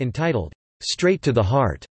Bailey, entitled, "Straight to the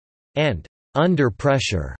Heart" and "Under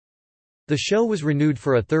Pressure." The show was renewed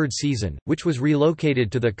for a third season, which was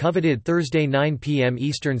relocated to the coveted Thursday 9 p.m.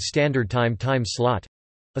 Eastern Standard Time slot,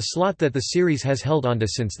 a slot that the series has held onto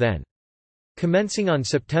since then. Commencing on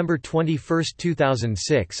September 21,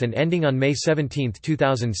 2006 and ending on May 17,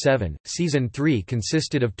 2007, Season 3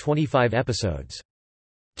 consisted of 25 episodes.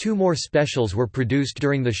 2 more specials were produced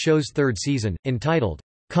during the show's third season, entitled,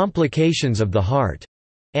 "Complications of the Heart"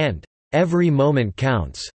 and "Every Moment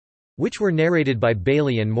Counts", which were narrated by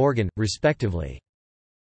Bailey and Morgan, respectively.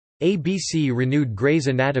 ABC renewed Grey's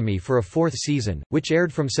Anatomy for a fourth season, which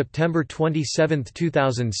aired from September 27,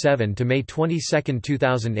 2007 to May 22,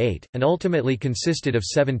 2008, and ultimately consisted of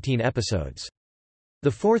 17 episodes.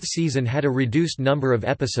 The fourth season had a reduced number of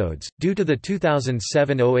episodes, due to the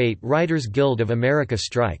 2007–08 Writers Guild of America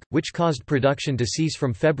strike, which caused production to cease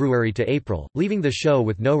from February to April, leaving the show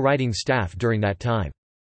with no writing staff during that time.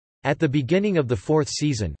 At the beginning of the fourth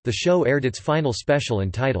season, the show aired its final special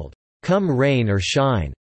entitled, "Come Rain or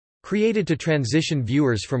Shine", created to transition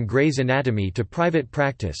viewers from Grey's Anatomy to Private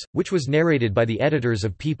Practice, which was narrated by the editors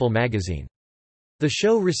of People magazine. The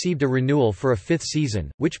show received a renewal for a fifth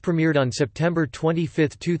season, which premiered on September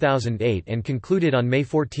 25, 2008 and concluded on May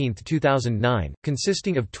 14, 2009,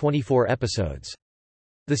 consisting of 24 episodes.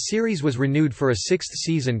 The series was renewed for a sixth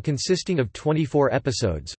season consisting of 24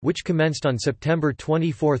 episodes, which commenced on September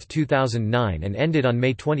 24, 2009 and ended on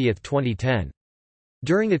May 20, 2010.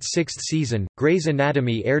 During its sixth season, Grey's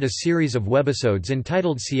Anatomy aired a series of webisodes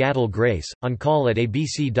entitled Seattle Grace, on call at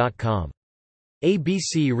abc.com.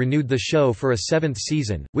 ABC renewed the show for a seventh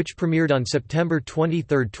season, which premiered on September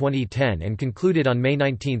 23, 2010 and concluded on May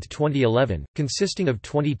 19, 2011, consisting of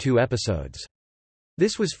 22 episodes.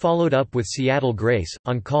 This was followed up with Seattle Grace,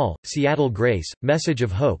 on call, Seattle Grace, Message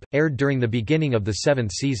of Hope, aired during the beginning of the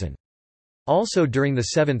seventh season. Also during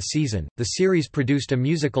the seventh season, the series produced a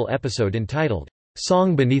musical episode entitled,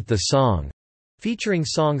 Song Beneath the Song, featuring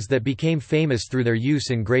songs that became famous through their use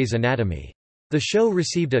in Grey's Anatomy. The show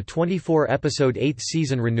received a 24-episode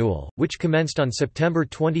eighth-season renewal, which commenced on September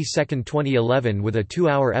 22, 2011 with a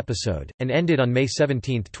 2-hour episode, and ended on May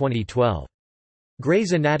 17, 2012.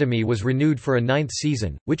 Grey's Anatomy was renewed for a ninth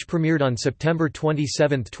season, which premiered on September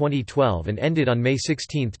 27, 2012 and ended on May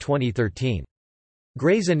 16, 2013.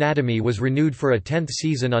 Grey's Anatomy was renewed for a 10th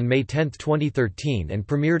season on May 10, 2013 and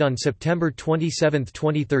premiered on September 27,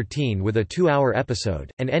 2013 with a 2-hour episode,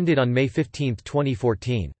 and ended on May 15,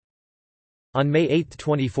 2014. On May 8,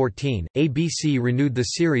 2014, ABC renewed the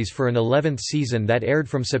series for an 11th season that aired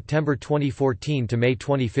from September 2014 to May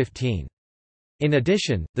 2015. In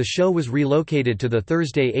addition, the show was relocated to the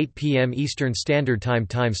Thursday 8 p.m. Eastern Standard Time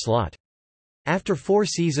slot. After 4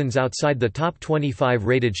 seasons outside the top 25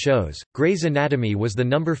 rated shows, Grey's Anatomy was the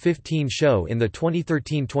number 15 show in the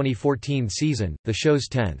 2013-2014 season, the show's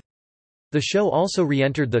 10th. The show also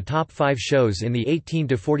re-entered the top 5 shows in the 18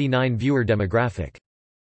 to 49 viewer demographic.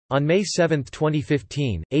 On May 7,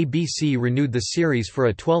 2015, ABC renewed the series for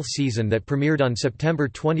a 12th season that premiered on September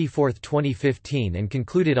 24, 2015 and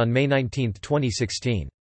concluded on May 19, 2016.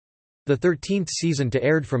 The 13th season to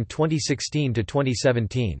aired from 2016 to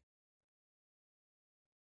 2017.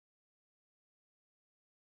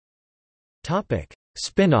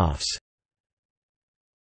 Spin-offs.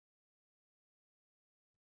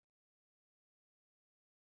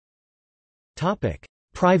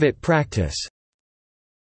 Private Practice.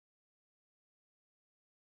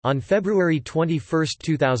 On February 21,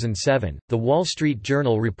 2007, The Wall Street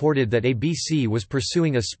Journal reported that ABC was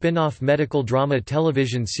pursuing a spin-off medical drama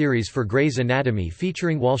television series for Grey's Anatomy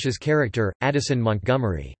featuring Walsh's character, Addison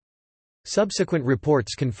Montgomery. Subsequent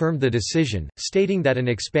reports confirmed the decision, stating that an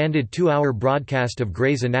expanded 2-hour broadcast of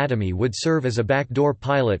Grey's Anatomy would serve as a backdoor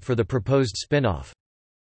pilot for the proposed spin-off.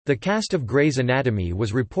 The cast of Grey's Anatomy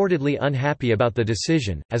was reportedly unhappy about the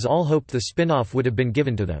decision, as all hoped the spin-off would have been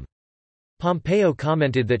given to them. Pompeo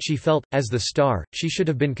commented that she felt, as the star, she should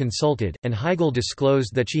have been consulted, and Heigl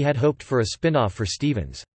disclosed that she had hoped for a spin-off for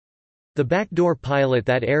Stevens. The backdoor pilot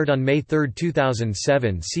that aired on May 3,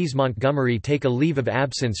 2007 sees Montgomery take a leave of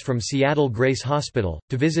absence from Seattle Grace Hospital,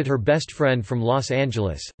 to visit her best friend from Los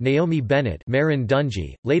Angeles, Naomi Bennett Marin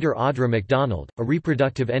Dungy, later Audra McDonald, a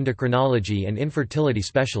reproductive endocrinology and infertility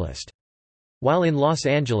specialist. While in Los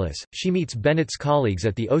Angeles, she meets Bennett's colleagues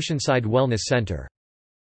at the Oceanside Wellness Center.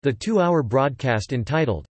 The 2-hour broadcast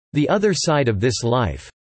entitled, "The Other Side of This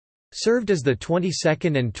Life," served as the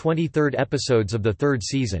 22nd and 23rd episodes of the third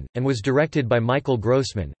season, and was directed by Michael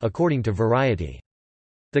Grossman, according to Variety.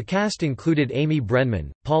 The cast included Amy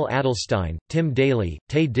Brenman, Paul Adelstein, Tim Daly,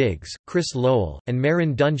 Taye Diggs, Chris Lowell, and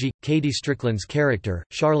Marin Dungy. Katie Strickland's character,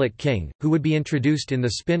 Charlotte King, who would be introduced in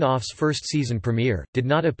the spin-off's first season premiere, did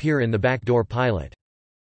not appear in the backdoor pilot.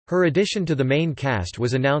 Her addition to the main cast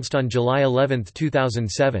was announced on July 11,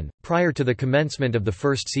 2007, prior to the commencement of the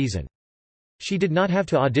first season. She did not have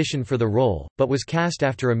to audition for the role, but was cast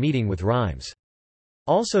after a meeting with Rhimes.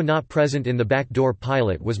 Also not present in the backdoor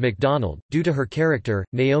pilot was McDonald, due to her character,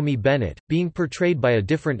 Naomi Bennett, being portrayed by a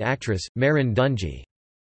different actress, Marin Dungy.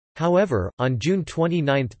 However, on June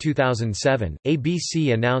 29, 2007,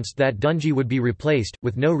 ABC announced that Dungy would be replaced,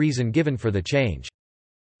 with no reason given for the change.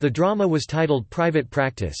 The drama was titled Private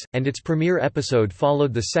Practice, and its premiere episode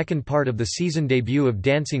followed the second part of the season debut of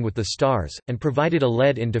Dancing with the Stars, and provided a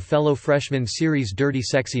lead into fellow freshman series Dirty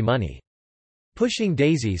Sexy Money. Pushing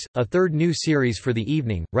Daisies, a third new series for the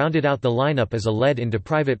evening, rounded out the lineup as a lead into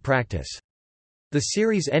Private Practice. The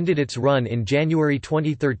series ended its run in January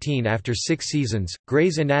 2013 after 6 seasons.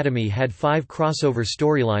 Grey's Anatomy had 5 crossover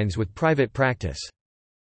storylines with Private Practice,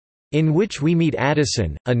 in which we meet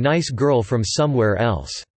Addison, a nice girl from somewhere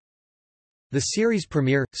else. The series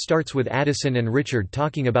premiere starts with Addison and Richard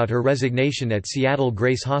talking about her resignation at Seattle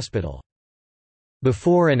Grace Hospital.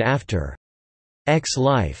 Before and after.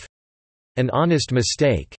 Ex-life. An honest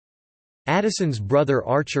mistake. Addison's brother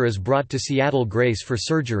Archer is brought to Seattle Grace for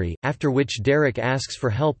surgery, after which Derek asks for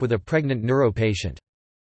help with a pregnant neuro patient.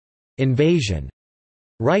 Invasion.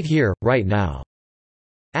 Right here, right now.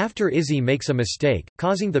 After Izzy makes a mistake,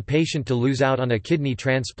 causing the patient to lose out on a kidney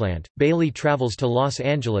transplant, Bailey travels to Los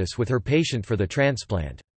Angeles with her patient for the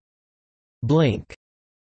transplant. Blink.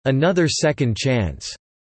 Another second chance.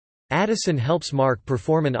 Addison helps Mark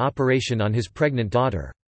perform an operation on his pregnant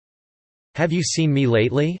daughter. Have you seen me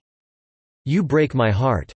lately? You break my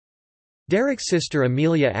heart. Derek's sister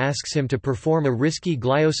Amelia asks him to perform a risky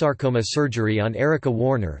gliosarcoma surgery on Erica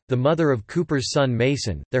Warner, the mother of Cooper's son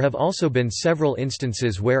Mason. There have also been several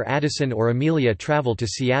instances where Addison or Amelia travel to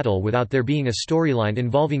Seattle without there being a storyline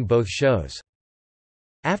involving both shows.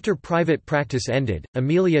 After Private Practice ended,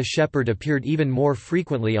 Amelia Shepard appeared even more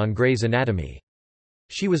frequently on Grey's Anatomy.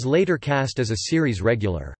 She was later cast as a series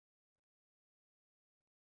regular.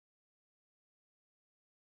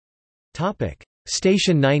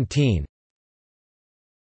 Station 19.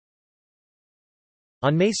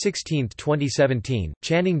 On May 16, 2017,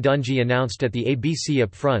 Channing Dungey announced at the ABC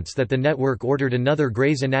upfronts that the network ordered another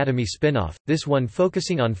Grey's Anatomy spin-off, this one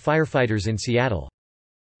focusing on firefighters in Seattle.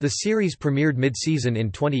 The series premiered mid-season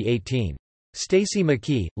in 2018. Stacey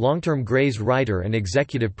McKee, long-term Grey's writer and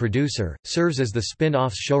executive producer, serves as the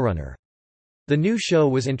spin-off's showrunner. The new show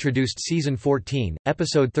was introduced season 14,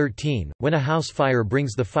 episode 13, when a house fire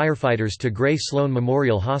brings the firefighters to Grey Sloan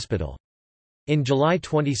Memorial Hospital. In July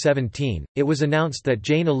 2017, it was announced that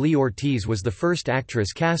Jaina Lee Ortiz was the first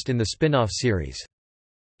actress cast in the spin-off series.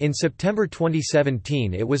 In September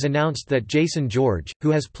 2017 it was announced that Jason George,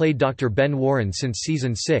 who has played Dr. Ben Warren since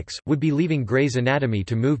season 6, would be leaving Grey's Anatomy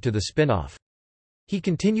to move to the spin-off. He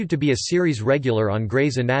continued to be a series regular on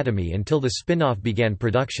Grey's Anatomy until the spin-off began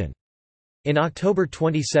production. In October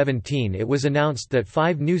 2017 it was announced that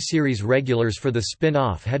 5 new series regulars for the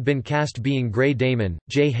spin-off had been cast, being Grey Damon,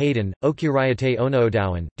 Jay Hayden, Okiriate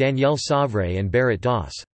Onoodawan, Danielle Savre and Barrett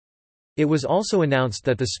Doss. It was also announced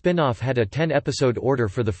that the spin-off had a 10-episode order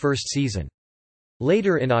for the first season.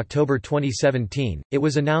 Later in October 2017, it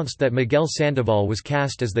was announced that Miguel Sandoval was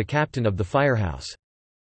cast as the captain of the firehouse.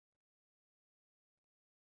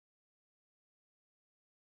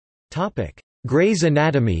 Grey's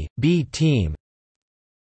Anatomy, B-Team.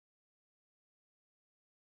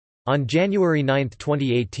 On January 9,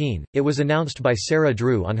 2018, it was announced by Sarah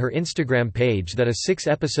Drew on her Instagram page that a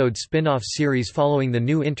 6-episode spin-off series following the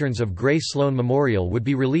new interns of Grey Sloan Memorial would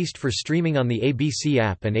be released for streaming on the ABC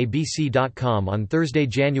app and abc.com on Thursday,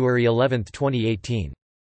 January 11, 2018.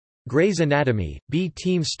 Grey's Anatomy,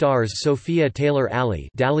 B-Team stars Sophia Taylor-Alley,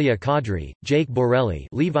 Dalia Kadri, Jake Borelli,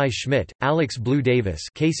 Levi Schmidt, Alex Blue Davis,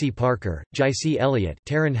 Casey Parker, Jaisi Elliott,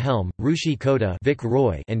 Taryn Helm, Rushi Kota, Vic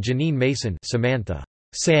Roy, and Janine Mason, Samantha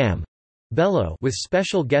Sam Bello, with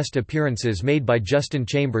special guest appearances made by Justin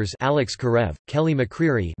Chambers, Alex Karev, Kelly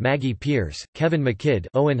McCreary, Maggie Pierce, Kevin McKidd,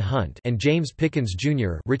 Owen Hunt, and James Pickens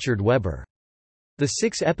Jr., Richard Webber. The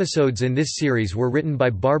 6 episodes in this series were written by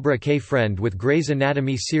Barbara K. Friend, with Grey's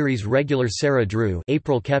Anatomy series regular Sarah Drew,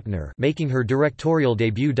 April Kepner, making her directorial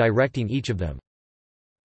debut directing each of them.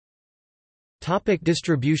 Topic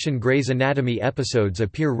distribution. Grey's Anatomy episodes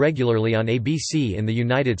appear regularly on ABC in the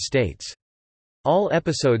United States. All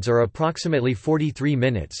episodes are approximately 43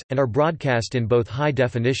 minutes, and are broadcast in both high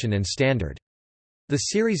definition and standard. The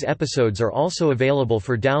series episodes are also available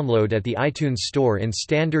for download at the iTunes Store in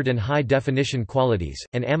standard and high definition qualities,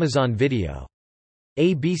 and Amazon Video.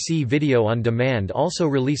 ABC Video on Demand also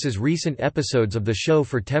releases recent episodes of the show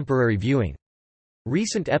for temporary viewing.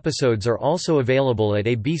 Recent episodes are also available at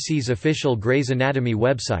ABC's official Grey's Anatomy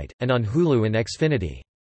website, and on Hulu and Xfinity.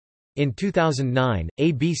 In 2009,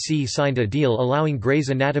 ABC signed a deal allowing Grey's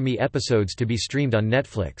Anatomy episodes to be streamed on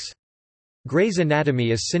Netflix. Grey's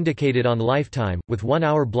Anatomy is syndicated on Lifetime, with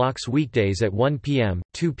 1-hour blocks weekdays at 1 p.m.,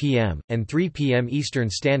 2 p.m., and 3 p.m. Eastern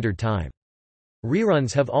Standard Time.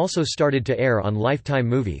 Reruns have also started to air on Lifetime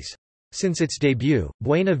Movies. Since its debut,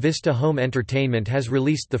 Buena Vista Home Entertainment has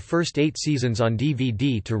released the first 8 seasons on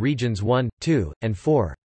DVD to regions 1, 2, and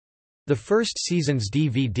 4. The first season's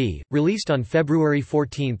DVD, released on February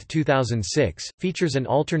 14, 2006, features an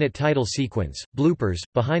alternate title sequence, bloopers,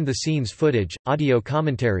 behind-the-scenes footage, audio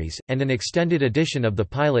commentaries, and an extended edition of the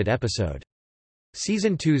pilot episode.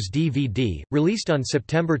 Season 2's DVD, released on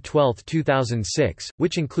September 12, 2006,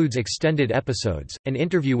 which includes extended episodes, an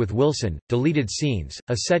interview with Wilson, deleted scenes,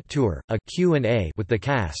 a set tour, a Q&A with the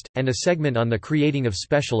cast, and a segment on the creating of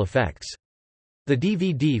special effects. The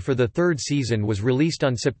DVD for the 3rd season was released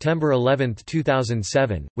on September 11,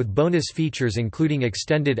 2007, with bonus features including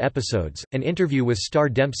extended episodes, an interview with Star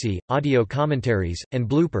Dempsey, audio commentaries, and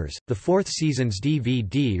bloopers. The 4th season's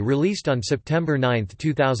DVD, released on September 9,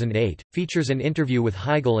 2008, features an interview with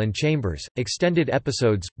Heigl and Chambers, extended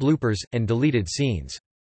episodes, bloopers, and deleted scenes.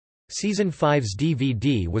 Season 5's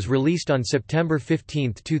DVD was released on September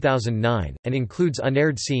 15, 2009, and includes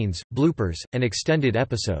unaired scenes, bloopers, and extended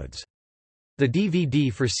episodes. The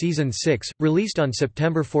DVD for Season 6, released on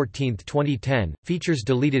September 14, 2010, features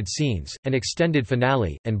deleted scenes, an extended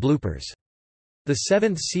finale, and bloopers. The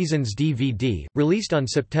 7th season's DVD, released on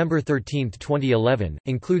September 13, 2011,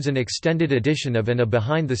 includes an extended edition of and a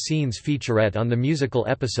behind-the-scenes featurette on the musical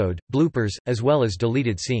episode, bloopers, as well as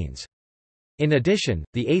deleted scenes. In addition,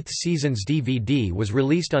 the 8th season's DVD was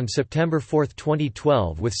released on September 4,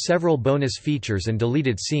 2012 with several bonus features and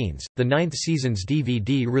deleted scenes. The 9th season's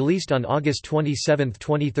DVD released on August 27,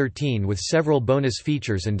 2013 with several bonus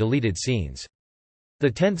features and deleted scenes.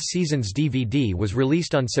 The 10th season's DVD was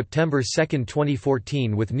released on September 2,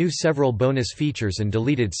 2014 with several bonus features and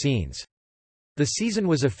deleted scenes. The season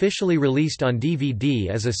was officially released on DVD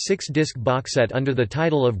as a 6-disc box set under the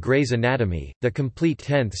title of Grey's Anatomy, the complete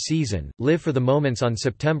 10th season, Live for the Moments on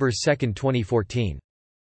September 2, 2014.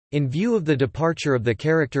 In view of the departure of the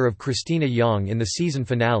character of Christina Yang in the season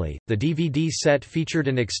finale, the DVD set featured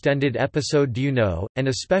an extended episode Do You Know?, and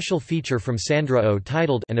a special feature from Sandra Oh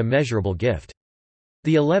titled An Immeasurable Gift.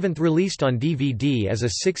 The 11th released on DVD as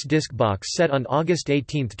a 6-disc box set on August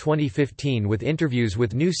 18, 2015 with interviews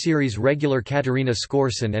with new series regular Katerina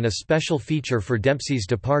Skorson and a special feature for Dempsey's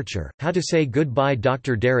departure, How to Say Goodbye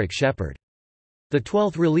Dr. Derek Shepherd. The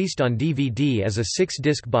 12th released on DVD as a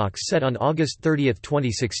 6-disc box set on August 30,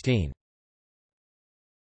 2016.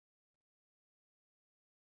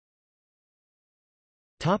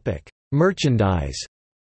 Merchandise.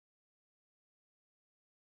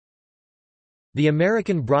 The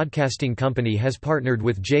American Broadcasting Company has partnered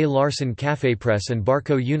with J. Larson Cafe Press and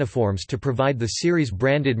Barco Uniforms to provide the series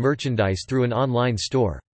branded merchandise through an online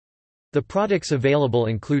store. The products available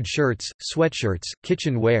include shirts, sweatshirts,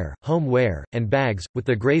 kitchenware, homeware, and bags, with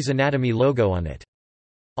the Grey's Anatomy logo on it.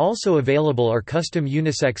 Also available are custom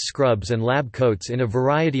unisex scrubs and lab coats in a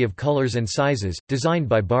variety of colors and sizes, designed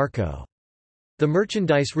by Barco. The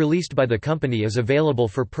merchandise released by the company is available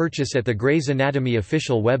for purchase at the Grey's Anatomy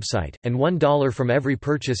official website, and $1 from every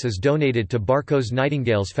purchase is donated to Barco's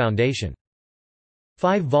Nightingales Foundation.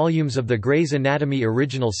 5 volumes of the Grey's Anatomy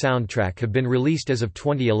original soundtrack have been released as of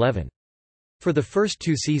 2011. For the first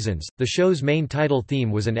 2 seasons, the show's main title theme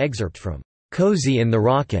was an excerpt from "Cozy in the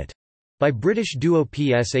Rocket" by British duo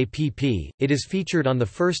PSAPP. It is featured on the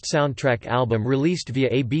first soundtrack album released via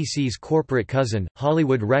ABC's corporate cousin,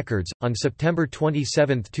 Hollywood Records, on September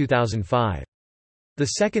 27, 2005. The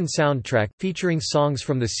second soundtrack, featuring songs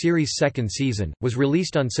from the series' second season, was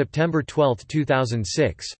released on September 12,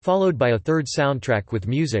 2006, followed by a third soundtrack with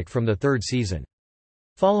music from the third season.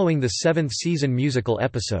 Following the seventh season musical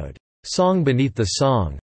episode, Song Beneath the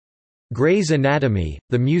Song, Grey's Anatomy,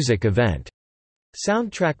 the music event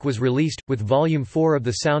soundtrack was released, with Volume 4 of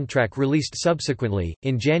the soundtrack released subsequently.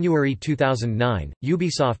 In January 2009,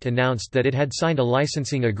 Ubisoft announced that it had signed a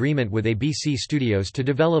licensing agreement with ABC Studios to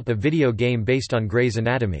develop a video game based on Grey's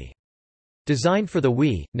Anatomy. Designed for the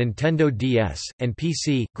Wii, Nintendo DS, and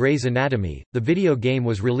PC, Grey's Anatomy, the video game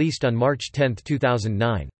was released on March 10,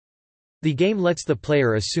 2009. The game lets the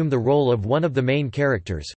player assume the role of one of the main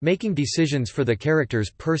characters, making decisions for the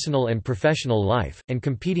character's personal and professional life, and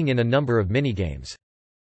competing in a number of minigames.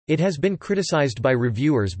 It has been criticized by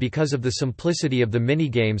reviewers because of the simplicity of the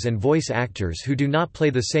minigames and voice actors who do not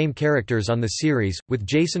play the same characters on the series, with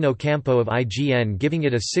Jason Ocampo of IGN giving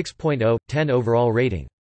it a 6.0/10 overall rating.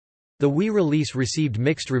 The Wii release received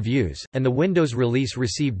mixed reviews, and the Windows release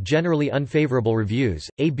received generally unfavorable reviews.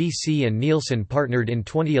 ABC and Nielsen partnered in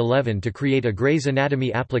 2011 to create a Grey's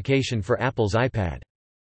Anatomy application for Apple's iPad.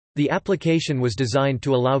 The application was designed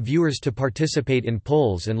to allow viewers to participate in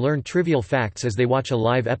polls and learn trivial facts as they watch a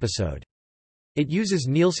live episode. It uses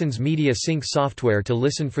Nielsen's Media Sync software to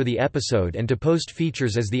listen for the episode and to post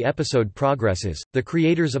features as the episode progresses. The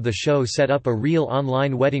creators of the show set up a real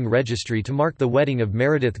online wedding registry to mark the wedding of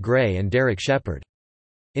Meredith Grey and Derek Shepherd.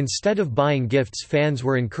 Instead of buying gifts, fans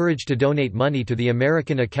were encouraged to donate money to the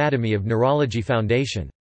American Academy of Neurology Foundation.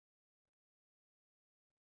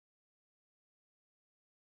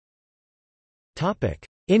 Topic: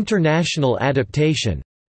 International adaptation.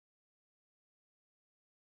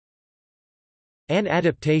 An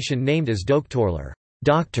adaptation named as Doktorlar,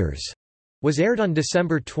 Doctors, was aired on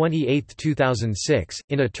December 28, 2006,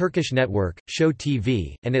 in a Turkish network, Show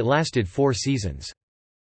TV, and it lasted 4 seasons.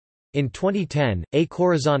 In 2010, A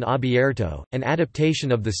Corazon Abierto, an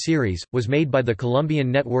adaptation of the series, was made by the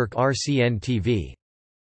Colombian network RCN TV.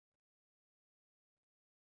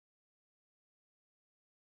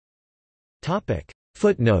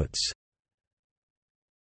 Footnotes.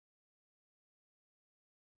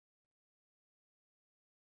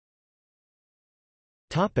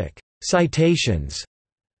 Citations.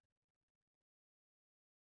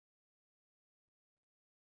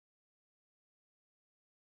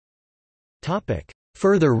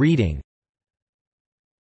 Further reading.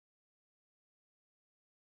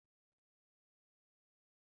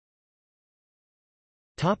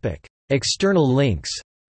 External links.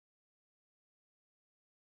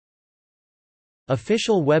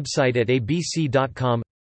 Official website at abc.com.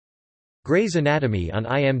 Grey's Anatomy on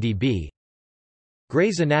IMDb.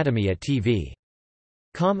 Grey's Anatomy at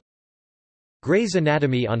TV.com. Grey's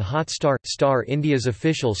Anatomy on Hotstar – Star India's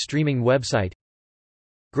official streaming website.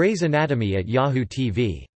 Grey's Anatomy at Yahoo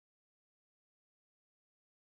TV.